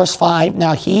 verse 5.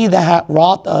 Now he that hath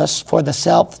wrought us for the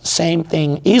self same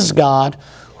thing is God,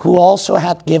 who also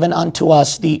hath given unto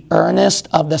us the earnest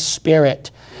of the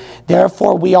Spirit.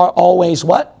 Therefore we are always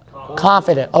what?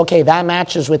 Confident. Okay, that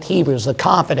matches with Hebrews, the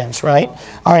confidence, right?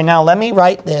 All right, now let me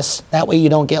write this. That way you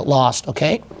don't get lost,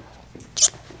 okay?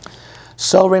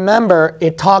 So remember,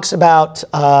 it talks about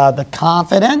the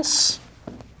confidence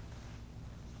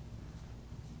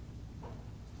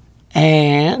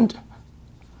and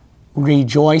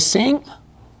rejoicing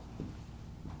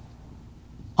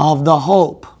of the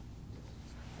hope.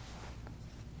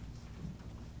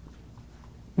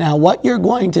 Now, what you're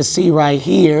going to see right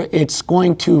here, it's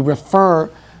going to refer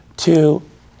to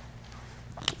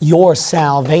your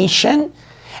salvation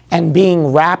and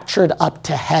being raptured up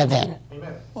to heaven.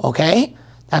 Amen. Okay?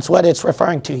 That's what it's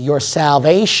referring to. Your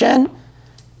salvation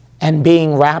and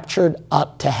being raptured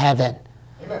up to heaven.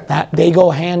 Amen. That they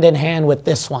go hand in hand with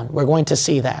this one. We're going to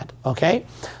see that. Okay?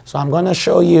 So I'm going to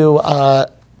show you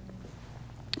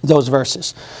those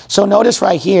verses. So notice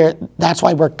right here, that's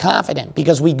why we're confident,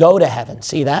 because we go to heaven.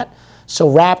 See that? So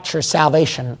rapture,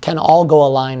 salvation can all go a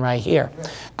line right here,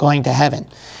 going to heaven.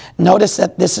 Notice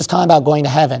that this is talking about going to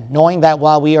heaven, knowing that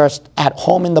while we are at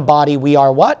home in the body, we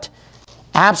are what?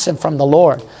 Absent from the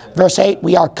Lord. Verse 8,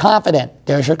 we are confident.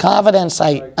 There's your confidence.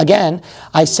 I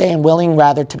say and willing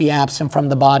rather to be absent from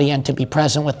the body and to be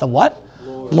present with the what?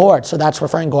 Lord. So that's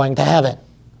referring going to heaven.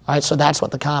 All right, so that's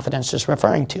what the confidence is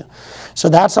referring to. So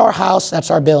that's our house, that's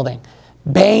our building.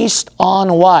 Based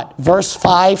on what? Verse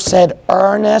 5 said,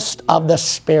 earnest of the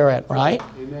Spirit, right?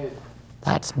 Amen.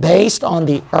 That's based on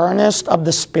the earnest of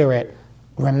the Spirit.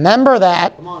 Remember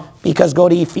that, because go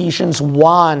to Ephesians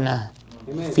 1. Amen.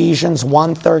 Ephesians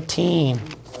 1:13.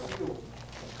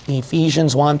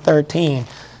 Ephesians 1:13.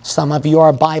 Some of you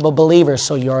are Bible believers,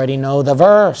 so you already know the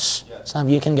verse. Some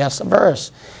of you can guess the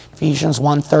verse. Ephesians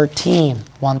 1:13.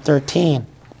 1:13.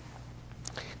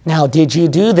 Now, did you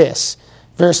do this?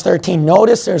 Verse 13.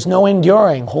 Notice there's no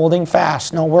enduring, holding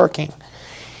fast, no working.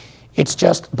 It's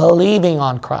just believing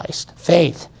on Christ.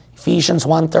 Faith. Ephesians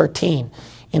 1:13.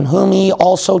 In whom ye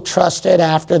also trusted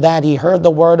after that ye heard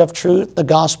the word of truth, the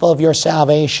gospel of your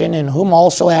salvation, in whom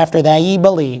also after that ye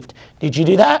believed. Did you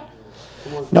do that?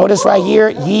 Notice right here,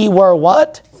 ye were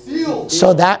what? Sealed.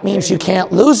 So that means you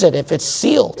can't lose it if it's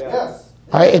sealed. Yes.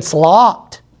 All right, it's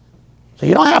locked. So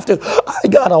you don't have to, I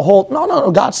got a hold.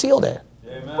 No, God sealed it.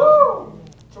 Amen.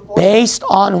 Based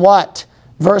on what?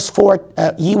 Verse 4,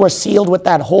 ye were sealed with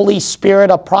that Holy Spirit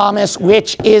of promise,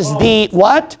 which is the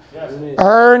what? Yes.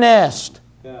 Earnest.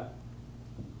 Yeah.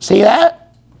 See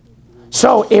that?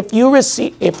 So if you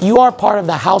are part of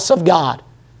the house of God,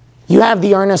 you have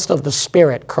the earnest of the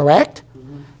Spirit, correct?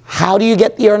 Mm-hmm. How do you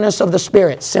get the earnest of the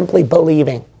Spirit? Simply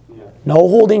believing. Yeah. No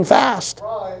holding fast.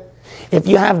 Right. If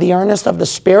you have the earnest of the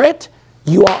Spirit,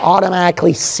 you are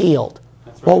automatically sealed.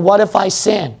 Right. Well, what if I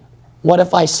sin? What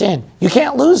if I sin? You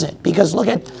can't lose it, because look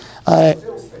at,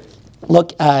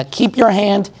 keep your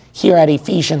hand here at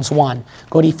Ephesians 1.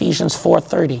 Go to Ephesians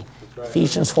 4:30. Right.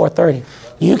 Ephesians 4:30.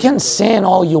 You can sin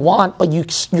all you want, but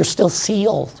you're still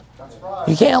sealed. That's right.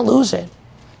 You can't lose it.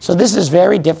 So this is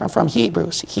very different from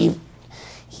Hebrews.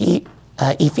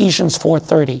 Ephesians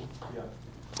 4:30.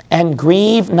 And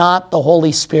grieve not the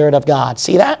Holy Spirit of God.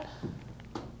 See that?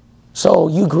 So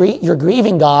you're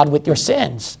grieving God with your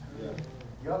sins.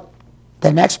 Yep.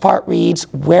 The next part reads,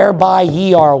 whereby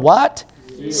ye are what?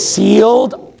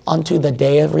 Sealed unto the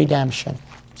day of redemption.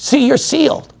 See, you're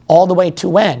sealed all the way to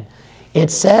when?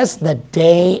 It says the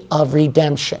day of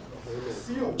redemption.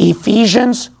 Sealed.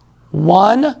 Ephesians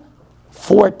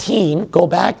 1:14, go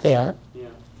back there. Yeah.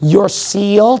 You're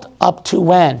sealed up to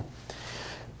when?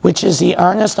 which is the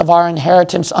earnest of our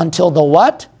inheritance until the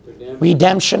what?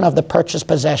 Redemption of the purchased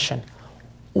possession.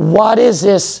 What is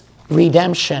this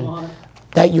redemption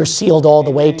that you're sealed all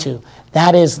the way to?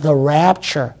 That is the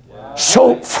rapture.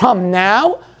 So from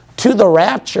now to the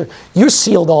rapture, you're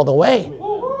sealed all the way.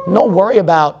 No worry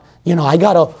about, I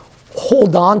got to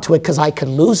hold on to it because I could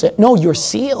lose it. No, you're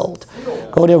sealed.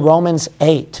 Go to Romans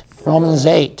 8. Romans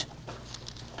 8.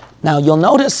 Now, you'll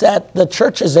notice that the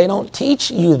churches, they don't teach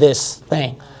you this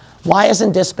thing. Why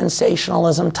isn't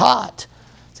dispensationalism taught?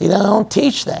 See, they don't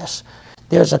teach this.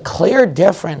 There's a clear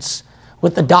difference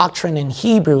with the doctrine in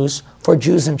Hebrews for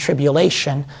Jews in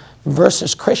tribulation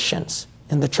versus Christians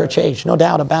in the church age. No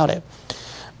doubt about it.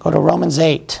 Go to Romans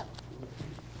 8.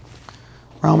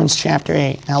 Romans chapter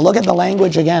 8. Now look at the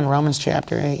language again. Romans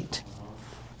chapter 8.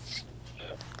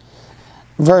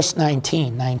 Verse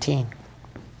 19.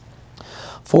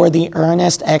 For the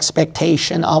earnest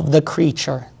expectation of the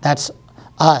creature, that's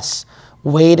us,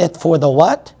 waiteth for the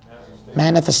what?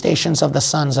 Manifestations of the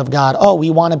sons of God. Oh,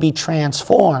 we want to be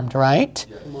transformed, right?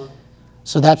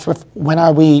 So that's when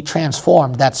are we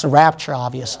transformed? That's the rapture,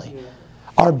 obviously.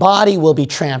 Our body will be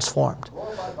transformed.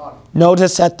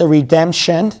 Notice that the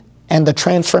redemption and the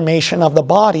transformation of the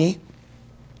body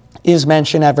is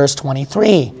mentioned at verse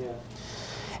 23.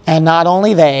 And not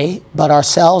only they, but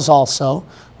ourselves also,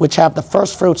 which have the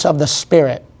first fruits of the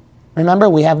Spirit. Remember,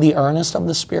 we have the earnest of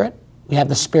the Spirit. We have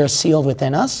the Spirit sealed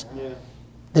within us.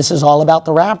 This is all about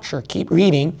the rapture. Keep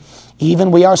reading.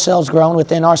 Even we ourselves groan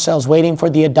within ourselves, waiting for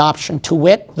the adoption, to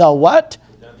wit, the what?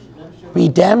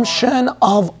 Redemption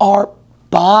of our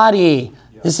body.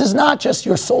 This is not just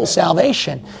your soul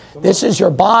salvation. This is your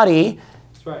body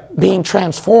being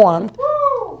transformed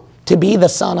to be the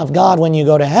Son of God when you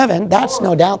go to heaven. That's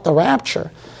no doubt the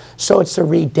rapture. So it's the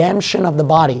redemption of the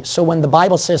body. So when the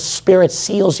Bible says Spirit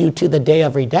seals you to the day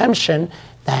of redemption,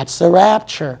 that's the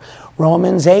rapture.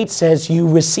 Romans 8 says you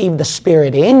receive the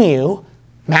Spirit in you,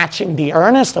 matching the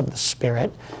earnest of the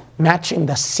Spirit, matching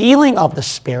the sealing of the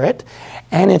Spirit,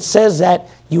 and it says that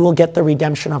you will get the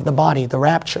redemption of the body, the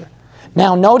rapture.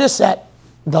 Now notice that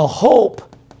the hope,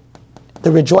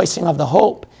 the rejoicing of the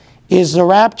hope, is the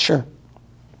rapture.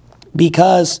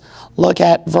 Because look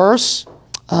at verse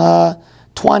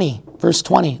 20. Verse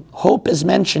 20. Hope is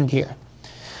mentioned here.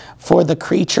 For the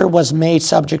creature was made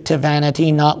subject to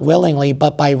vanity, not willingly,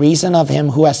 but by reason of him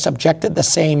who has subjected the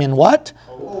same in what?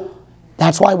 Hope.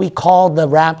 That's why we call the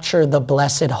rapture the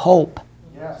blessed hope.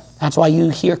 Yes. That's why you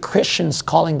hear Christians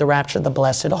calling the rapture the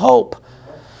blessed hope.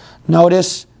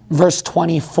 Notice verse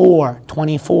 24.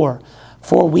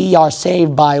 For we are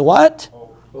saved by what?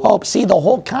 Hope. See, the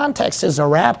whole context is a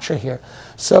rapture here.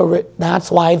 So that's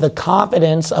why the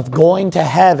confidence of going to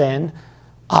heaven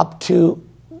up to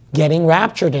getting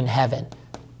raptured in heaven,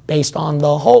 based on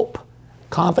the hope.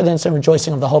 Confidence and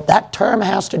rejoicing of the hope. That term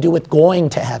has to do with going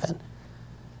to heaven.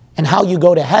 And how you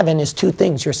go to heaven is two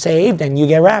things. You're saved and you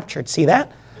get raptured. See that?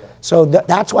 Yeah. So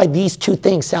that's why these two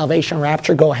things, salvation and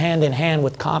rapture, go hand in hand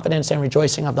with confidence and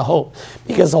rejoicing of the hope.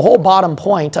 Because the whole bottom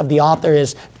point of the author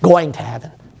is going to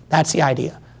heaven. That's the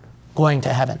idea. Going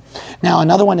to heaven. Now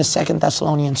another one is 2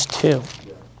 Thessalonians 2.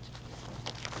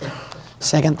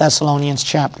 2 Thessalonians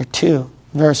chapter 2.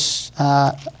 One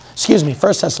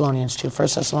Thessalonians 2.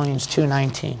 1 Thessalonians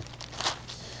 2:19.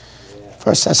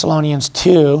 1 Thessalonians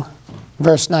 2,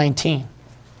 verse 19.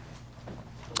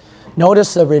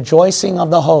 Notice the rejoicing of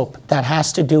the hope that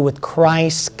has to do with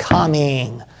Christ's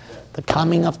coming. The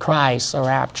coming of Christ, the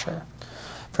rapture.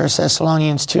 1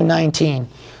 Thessalonians 2:19.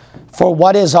 For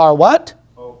what is our what?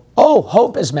 Hope. Oh,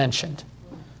 hope is mentioned.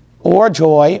 Or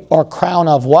joy, or crown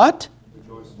of what?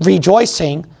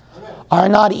 Rejoicing. Are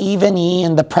not even ye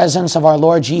in the presence of our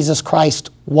Lord Jesus Christ,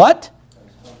 what?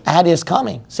 At his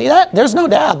coming. See that? There's no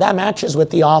doubt. That matches with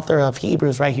the author of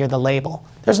Hebrews right here, the label.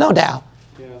 There's no doubt.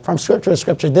 Yeah. From scripture to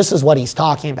scripture, this is what he's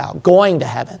talking about. Going to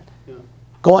heaven. Yeah.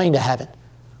 Going to heaven.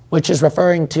 Which is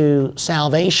referring to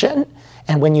salvation,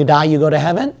 and when you die you go to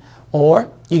heaven, or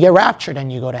you get raptured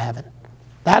and you go to heaven.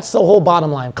 That's the whole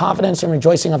bottom line. Confidence and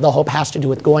rejoicing of the hope has to do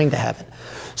with going to heaven.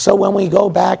 So when we go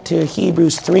back to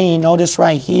Hebrews 3, notice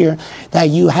right here that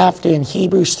you have to, in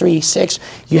Hebrews 3:6,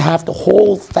 you have to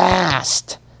hold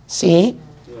fast, see,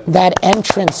 that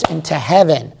entrance into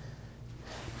heaven.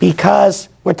 Because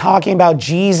we're talking about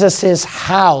Jesus'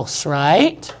 house,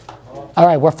 right? All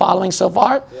right, we're following so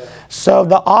far? Yeah. So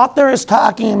the author is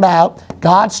talking about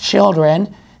God's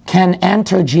children can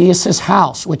enter Jesus'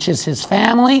 house, which is his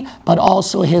family, but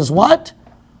also his what?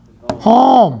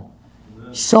 Home.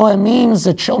 So it means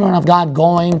the children of God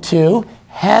going to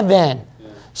heaven.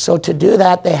 So to do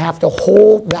that, they have to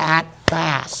hold that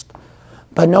fast.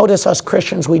 But notice us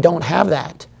Christians, we don't have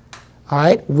that. All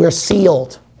right, we're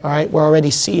sealed. All right, we're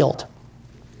already sealed.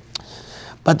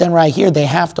 But then right here, they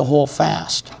have to hold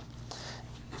fast.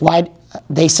 Why?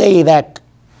 They say that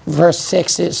verse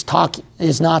 6 is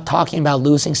not talking about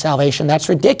losing salvation. That's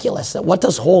ridiculous. What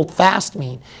does hold fast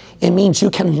mean? It means you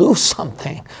can lose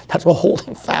something. That's what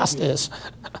holding fast is.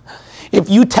 If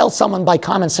you tell someone by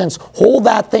common sense, hold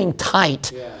that thing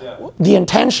tight, the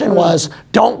intention was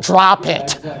don't drop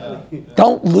it.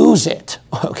 Don't lose it.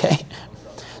 Okay?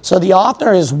 So the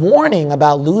author is warning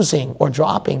about losing or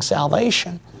dropping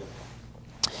salvation.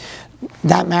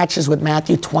 That matches with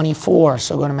Matthew 24.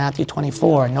 So go to Matthew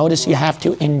 24. Notice you have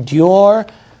to endure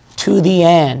to the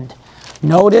end.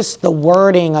 Notice the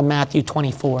wording of Matthew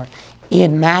 24. It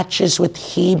matches with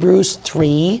Hebrews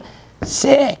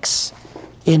 3:6.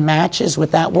 It matches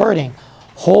with that wording.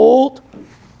 Hold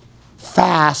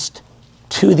fast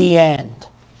to the end.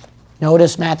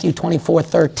 Notice Matthew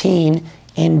 24:13.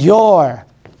 Endure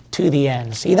to the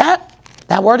end. See that?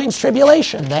 That wording's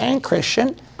tribulation. That ain't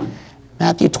Christian.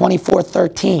 Matthew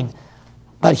 24:13.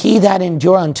 But he that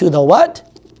endure unto the what?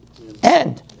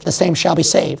 End. The same shall be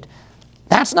saved.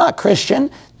 That's not Christian.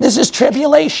 This is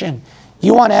tribulation.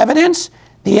 You want evidence?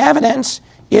 The evidence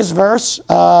is verse,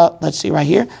 let's see right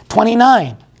here,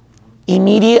 29.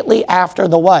 Immediately after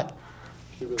the what?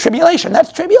 Tribulation.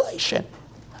 That's tribulation.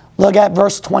 Look at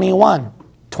verse 21.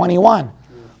 21.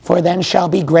 For then shall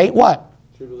be great what?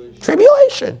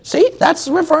 Tribulation. See, that's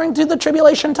referring to the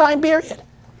tribulation time period.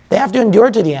 They have to endure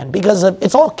to the end because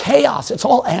it's all chaos. It's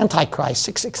all Antichrist,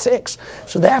 666.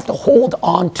 So they have to hold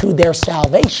on to their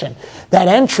salvation. That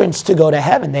entrance to go to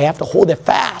heaven, they have to hold it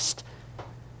fast.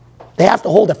 They have to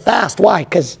hold it fast. Why?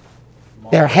 Because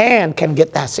their hand can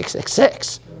get that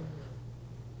 666.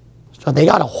 So they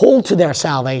got to hold to their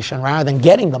salvation rather than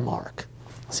getting the mark.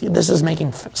 See, this is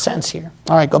making sense here.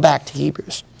 All right, go back to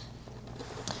Hebrews.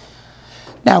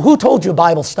 Now, who told you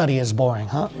Bible study is boring,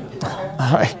 huh?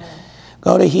 All right.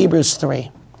 Go to Hebrews 3.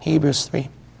 Hebrews 3.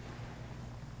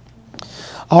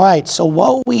 All right, so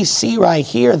what we see right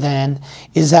here then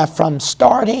is that from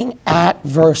starting at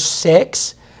verse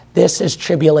 6, this is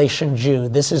tribulation Jew.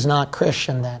 This is not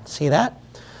Christian then. See that?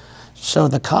 So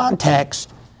the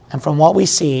context, and from what we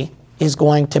see, is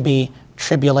going to be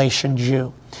tribulation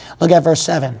Jew. Look at verse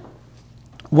 7.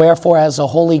 Wherefore, as the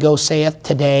Holy Ghost saith,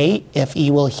 today, if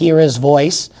ye will hear his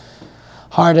voice,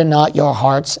 harden not your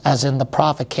hearts as in the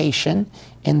provocation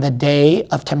in the day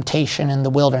of temptation in the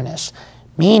wilderness.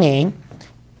 Meaning,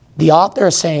 the author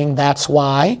is saying that's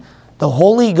why the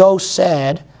Holy Ghost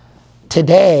said,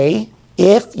 today,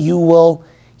 if you will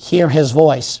hear his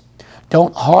voice,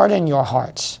 don't harden your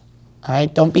hearts. All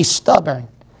right? Don't be stubborn.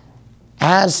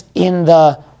 As in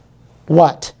the,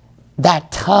 what?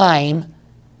 That time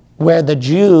where the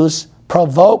Jews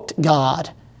provoked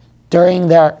God during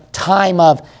their time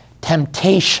of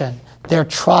temptation, their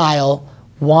trial,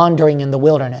 wandering in the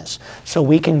wilderness. So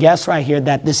we can guess right here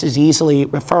that this is easily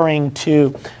referring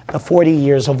to the 40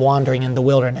 years of wandering in the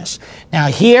wilderness. Now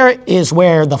here is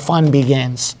where the fun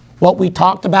begins. What we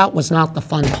talked about was not the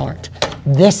fun part.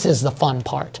 This is the fun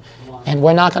part. And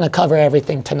we're not going to cover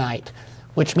everything tonight,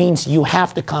 which means you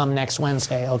have to come next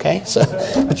Wednesday, okay? So,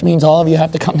 which means all of you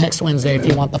have to come next Wednesday if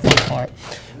you want the fun part.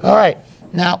 All right.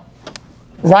 Now,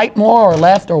 right more or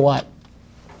left or what?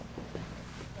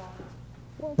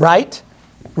 Right?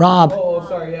 Rob. Oh,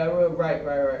 sorry. Yeah,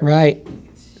 right. Right.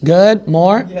 Good?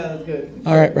 More? Yeah, that's good.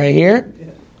 All right, right here?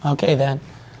 Yeah. Okay, then.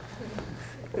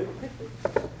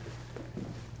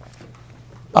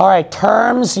 All right,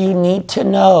 terms you need to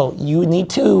know. You need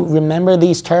to remember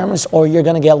these terms or you're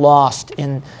going to get lost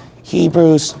in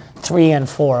Hebrews 3 and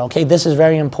 4. Okay, this is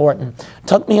very important. It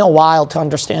took me a while to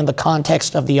understand the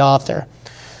context of the author.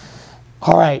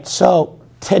 All right, so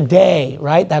today,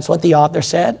 right? That's what the author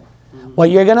said. What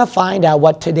you're going to find out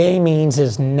what today means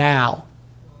is now,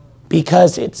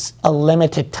 because it's a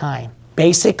limited time.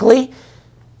 Basically,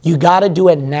 you got to do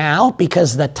it now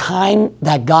because the time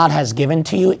that God has given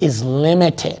to you is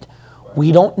limited.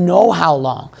 We don't know how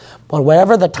long, but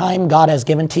whatever the time God has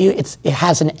given to you, it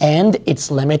has an end,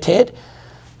 it's limited.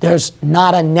 There's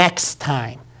not a next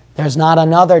time. There's not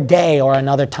another day or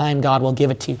another time God will give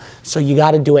it to you. So you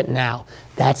got to do it now.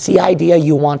 That's the idea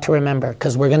you want to remember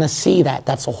because we're going to see that.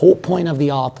 That's the whole point of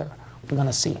the author. We're going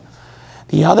to see.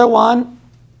 The other one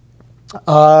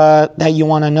that you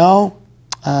want to know,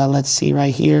 let's see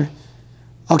right here.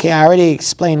 Okay, I already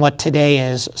explained what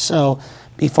today is. So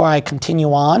before I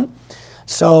continue on,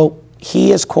 so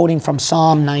he is quoting from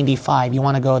Psalm 95. You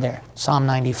want to go there, Psalm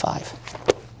 95.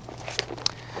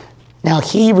 Now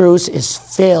Hebrews is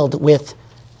filled with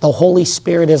the Holy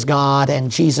Spirit is God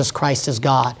and Jesus Christ is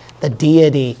God. The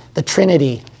deity, the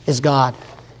Trinity is God.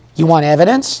 You want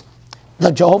evidence?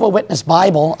 The Jehovah Witness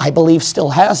Bible, I believe, still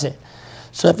has it.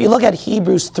 So if you look at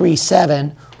Hebrews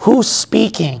 3:7, who's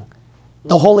speaking?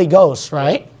 The Holy Ghost,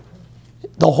 right?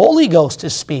 The Holy Ghost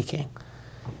is speaking.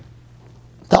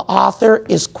 The author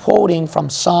is quoting from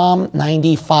Psalm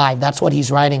 95. That's what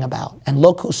he's writing about. And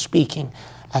look who's speaking.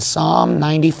 As Psalm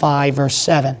 95, verse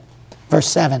 7. Verse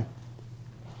 7.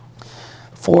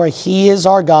 For he is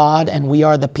our God, and we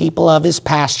are the people of his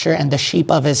pasture and the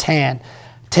sheep of his hand.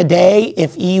 Today,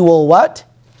 if ye will what?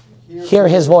 Hear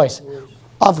his voice.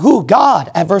 Of who?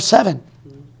 God, at verse 7.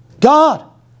 God.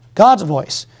 God's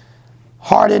voice.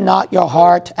 Harden not your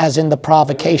heart as in the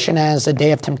provocation, as the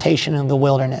day of temptation in the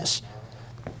wilderness.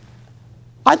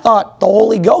 I thought the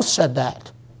Holy Ghost said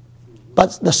that.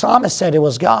 But the psalmist said it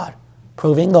was God,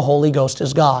 proving the Holy Ghost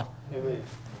is God. Amen.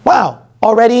 Wow.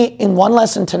 Already in one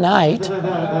lesson tonight,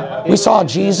 we saw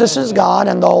Jesus is God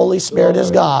and the Holy Spirit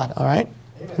is God. All right?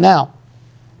 Now,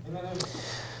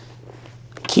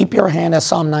 keep your hand at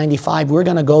Psalm 95. We're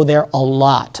going to go there a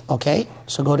lot. Okay?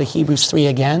 So go to Hebrews 3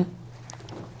 again.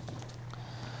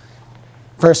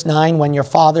 Verse 9, when your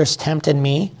fathers tempted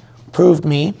me, proved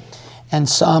me, and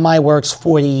saw my works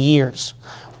 40 years.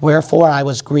 Wherefore I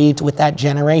was grieved with that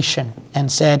generation,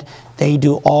 and said, they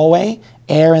do always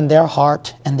err in their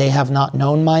heart, and they have not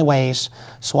known my ways.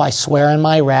 So I swear in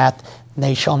my wrath,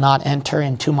 they shall not enter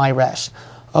into my rest.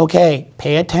 Okay,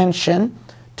 pay attention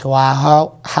to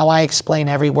how I explain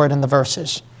every word in the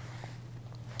verses.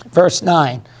 Verse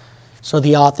 9. So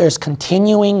the author is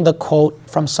continuing the quote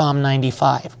from Psalm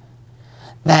 95.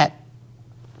 That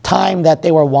time that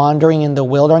they were wandering in the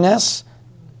wilderness,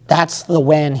 that's the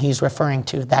when he's referring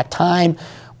to. That time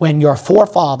when your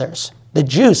forefathers, the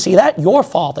Jews, see that? Your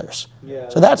fathers. Yeah,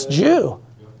 so that's Jew.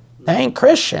 That ain't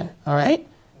Christian, all right?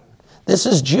 This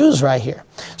is Jews right here.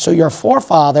 So your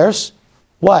forefathers,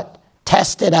 what?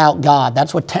 Tested out God.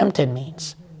 That's what tempted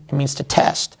means. It means to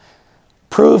test.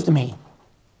 Proved me.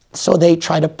 So they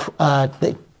try to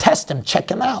they test him, check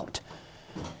him out.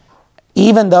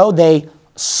 Even though they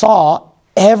saw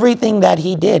everything that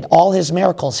he did, all his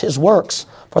miracles, his works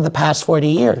for the past 40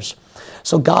 years.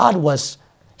 So God was,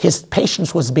 his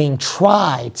patience was being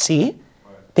tried, see?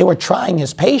 They were trying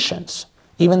his patience,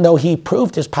 even though he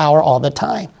proved his power all the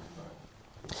time.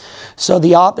 So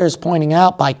the author is pointing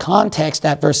out by context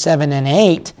at verse 7 and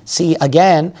 8, see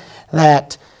again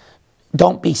that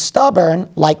don't be stubborn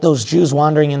like those Jews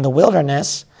wandering in the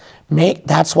wilderness.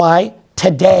 That's why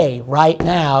today, right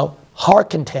now,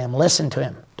 hearken to him, listen to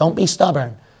him. Don't be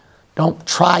stubborn. Don't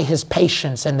try his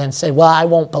patience and then say, well, I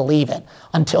won't believe it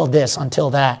until this, until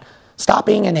that. Stop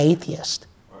being an atheist.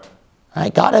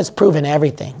 Right? God has proven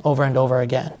everything over and over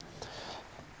again.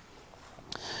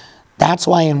 That's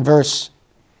why in verse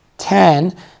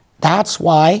 10, that's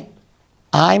why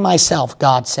I myself,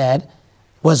 God said,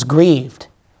 was grieved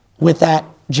with that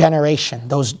generation,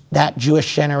 that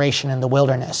Jewish generation in the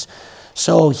wilderness.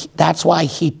 So that's why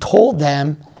he told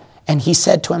them, and he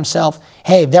said to himself,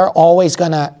 hey, they're always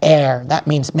going to err. That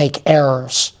means make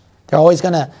errors. They're always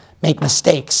going to make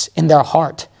mistakes in their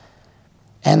heart.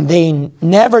 And they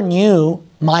never knew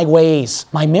my ways,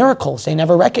 my miracles. They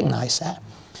never recognized that.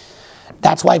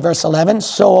 That's why verse 11,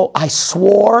 so I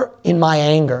swore in my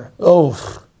anger.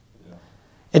 Oh,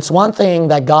 it's one thing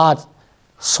that God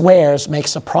swears,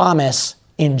 makes a promise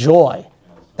in joy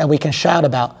that we can shout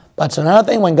about. But it's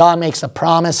another thing when God makes a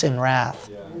promise in wrath.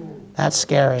 That's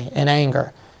scary, in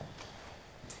anger.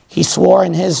 He swore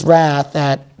in his wrath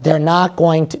that they're not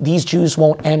going to, these Jews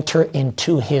won't enter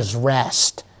into his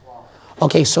rest.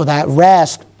 Okay, so that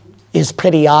rest is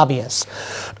pretty obvious.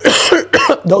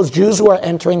 Those Jews who are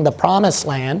entering the promised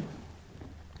land,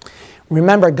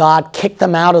 remember God kicked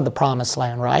them out of the promised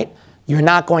land, right? You're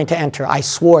not going to enter. I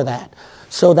swore that.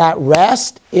 So that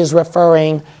rest is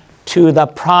referring to the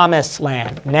promised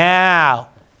land. Now,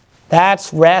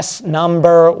 that's rest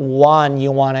number one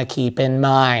you want to keep in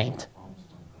mind.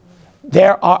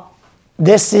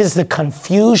 This is the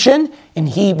confusion in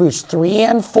Hebrews 3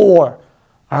 and 4,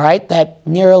 all right, that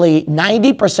nearly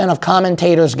 90% of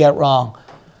commentators get wrong.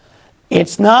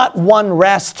 It's not one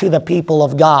rest to the people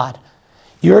of God.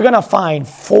 You're going to find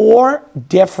 4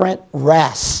 different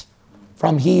rests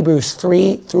from Hebrews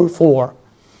 3 through 4.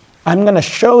 I'm going to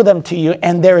show them to you,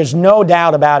 and there is no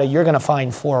doubt about it. You're going to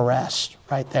find 4 rests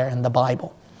right there in the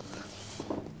Bible.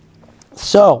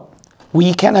 So,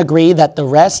 we can agree that the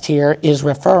rest here is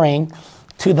referring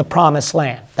to the promised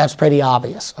land. That's pretty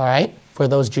obvious, all right? For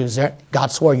those Jews there,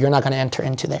 God swore you're not going to enter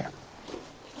into there.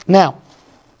 Now,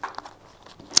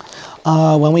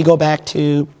 when we go back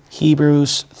to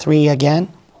Hebrews 3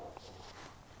 again,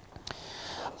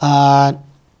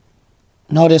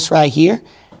 notice right here,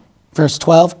 Verse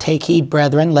 12, take heed,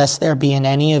 brethren, lest there be in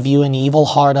any of you an evil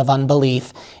heart of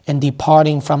unbelief in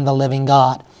departing from the living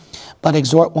God. But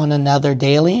exhort one another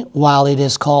daily while it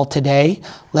is called today,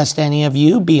 lest any of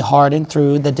you be hardened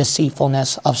through the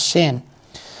deceitfulness of sin.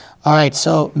 All right,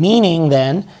 so meaning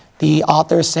then, the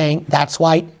author is saying, that's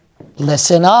why,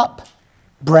 listen up,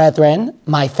 brethren,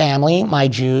 my family, my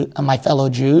fellow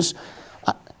Jews,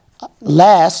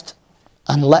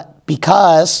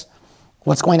 because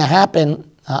what's going to happen,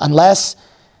 unless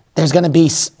there's going to be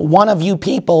one of you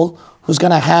people who's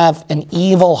going to have an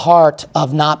evil heart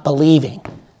of not believing.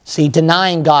 See,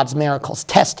 denying God's miracles,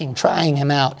 testing, trying him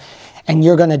out. And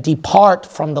you're going to depart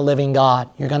from the living God.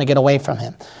 You're going to get away from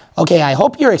him. Okay, I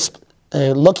hope you're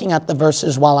looking at the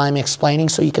verses while I'm explaining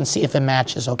so you can see if it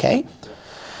matches, okay?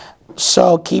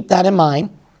 So keep that in mind.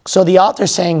 So the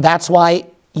author's saying that's why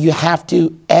you have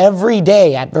to every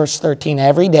day, at verse 13,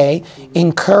 every day,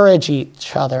 encourage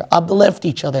each other, uplift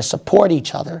each other, support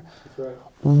each other. Right.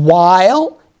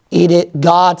 While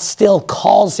God still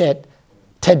calls it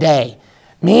today.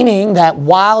 Meaning that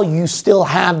while you still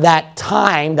have that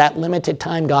time, that limited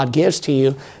time God gives to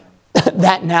you,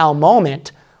 that now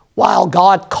moment, while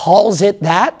God calls it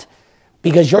that,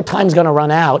 because your time's going to run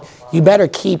out, you better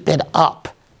keep it up.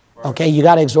 Okay, you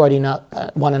got to exhort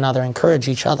one another, encourage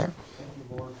each other.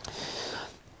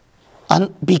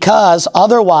 Because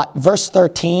otherwise, verse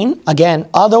 13, again,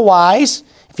 otherwise,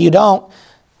 if you don't,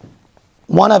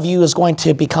 one of you is going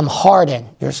to become hardened.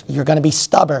 You're going to be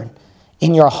stubborn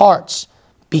in your hearts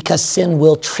because sin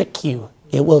will trick you.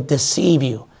 It will deceive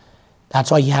you.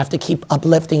 That's why you have to keep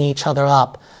uplifting each other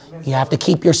up. You have to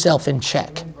keep yourself in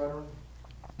check.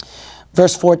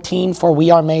 Verse 14, for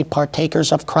we are made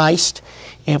partakers of Christ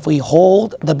if we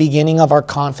hold the beginning of our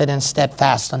confidence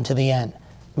steadfast unto the end.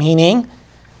 Meaning,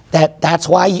 that's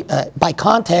why, by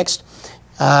context,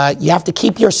 you have to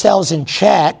keep yourselves in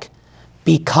check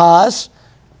because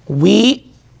we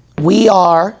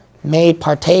are made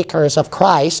partakers of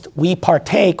Christ. We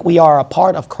partake, we are a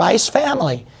part of Christ's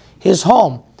family, his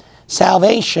home,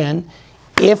 salvation,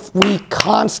 if we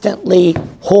constantly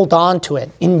hold on to it,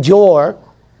 endure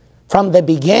from the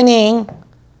beginning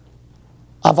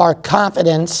of our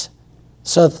confidence,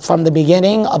 so from the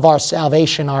beginning of our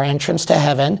salvation, our entrance to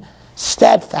heaven,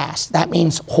 steadfast. That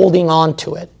means holding on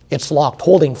to it. It's locked,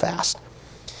 holding fast.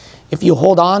 If you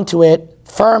hold on to it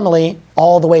firmly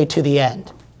all the way to the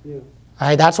end. Yeah. All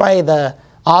right, that's why the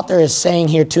author is saying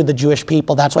here to the Jewish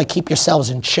people, that's why keep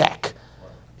yourselves in check.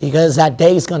 Because that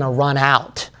day is going to run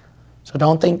out. So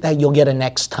don't think that you'll get a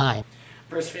next time.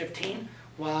 Verse 15,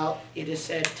 while it is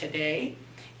said today,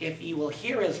 if ye will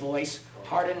hear his voice,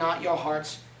 harden not your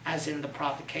hearts as in the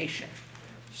provocation.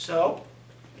 So,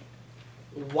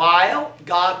 while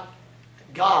God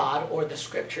or the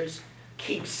scriptures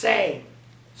keep saying,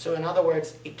 so in other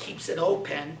words, it keeps it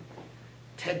open,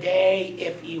 today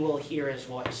if ye will hear his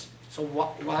voice. So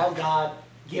while God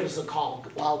gives the call,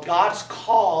 while God's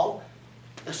call,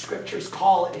 the scriptures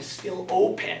call it is still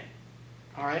open.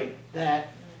 All right? That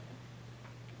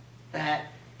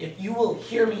if you will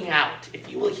hear me out, if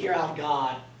you will hear out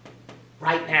God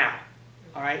right now,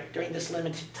 all right, during this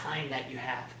limited time that you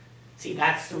have. See,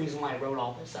 that's the reason why I wrote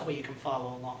all this. That way you can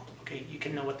follow along. Okay, you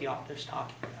can know what the author's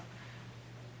talking about.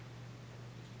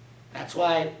 That's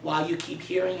why while you keep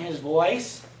hearing his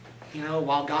voice, you know,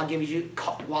 while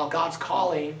God's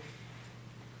calling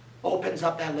opens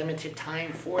up that limited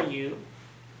time for you,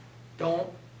 don't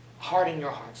harden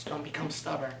your hearts. Don't become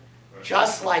stubborn. Right.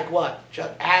 Just like what?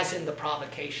 Just as in the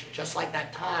provocation. Just like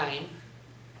that time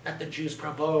that the Jews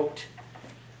provoked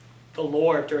the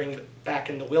Lord back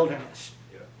in the wilderness.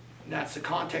 Yeah. And that's the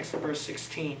context of verse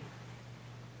 16.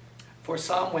 For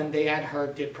some, when they had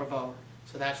heard, did provoke.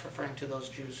 So that's referring to those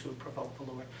Jews who provoked the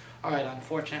Lord. All right,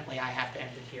 unfortunately, I have to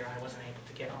end it here. I wasn't able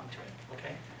to get onto it,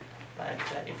 okay? But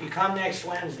if you come next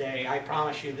Wednesday, I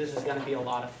promise you this is going to be a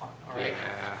lot of fun, all right?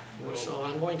 Yeah. So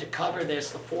I'm going to cover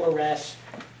this, the 4 rests,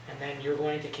 and then you're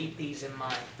going to keep these in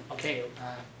mind. Okay,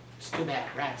 it's too bad,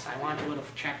 rats. I wanted to go to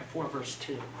chapter 4, verse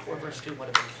 2. 4, verse 2 would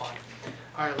have been fun.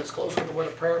 All right, let's close with the word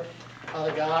of prayer.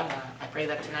 Father God, I pray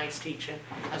that tonight's teaching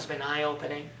has been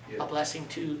eye-opening, a blessing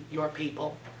to your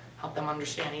people. Help them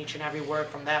understand each and every word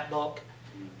from that book,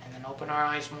 and then open our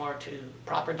eyes more to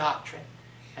proper doctrine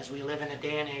as we live in a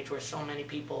day and age where so many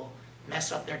people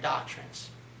mess up their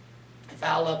doctrines,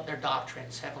 foul up their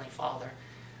doctrines, Heavenly Father,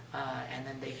 and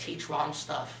then they teach wrong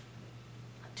stuff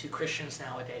to Christians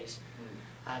nowadays.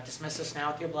 Dismiss us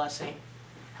now with your blessing.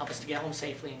 Help us to get home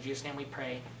safely. In Jesus' name we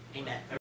pray. Amen.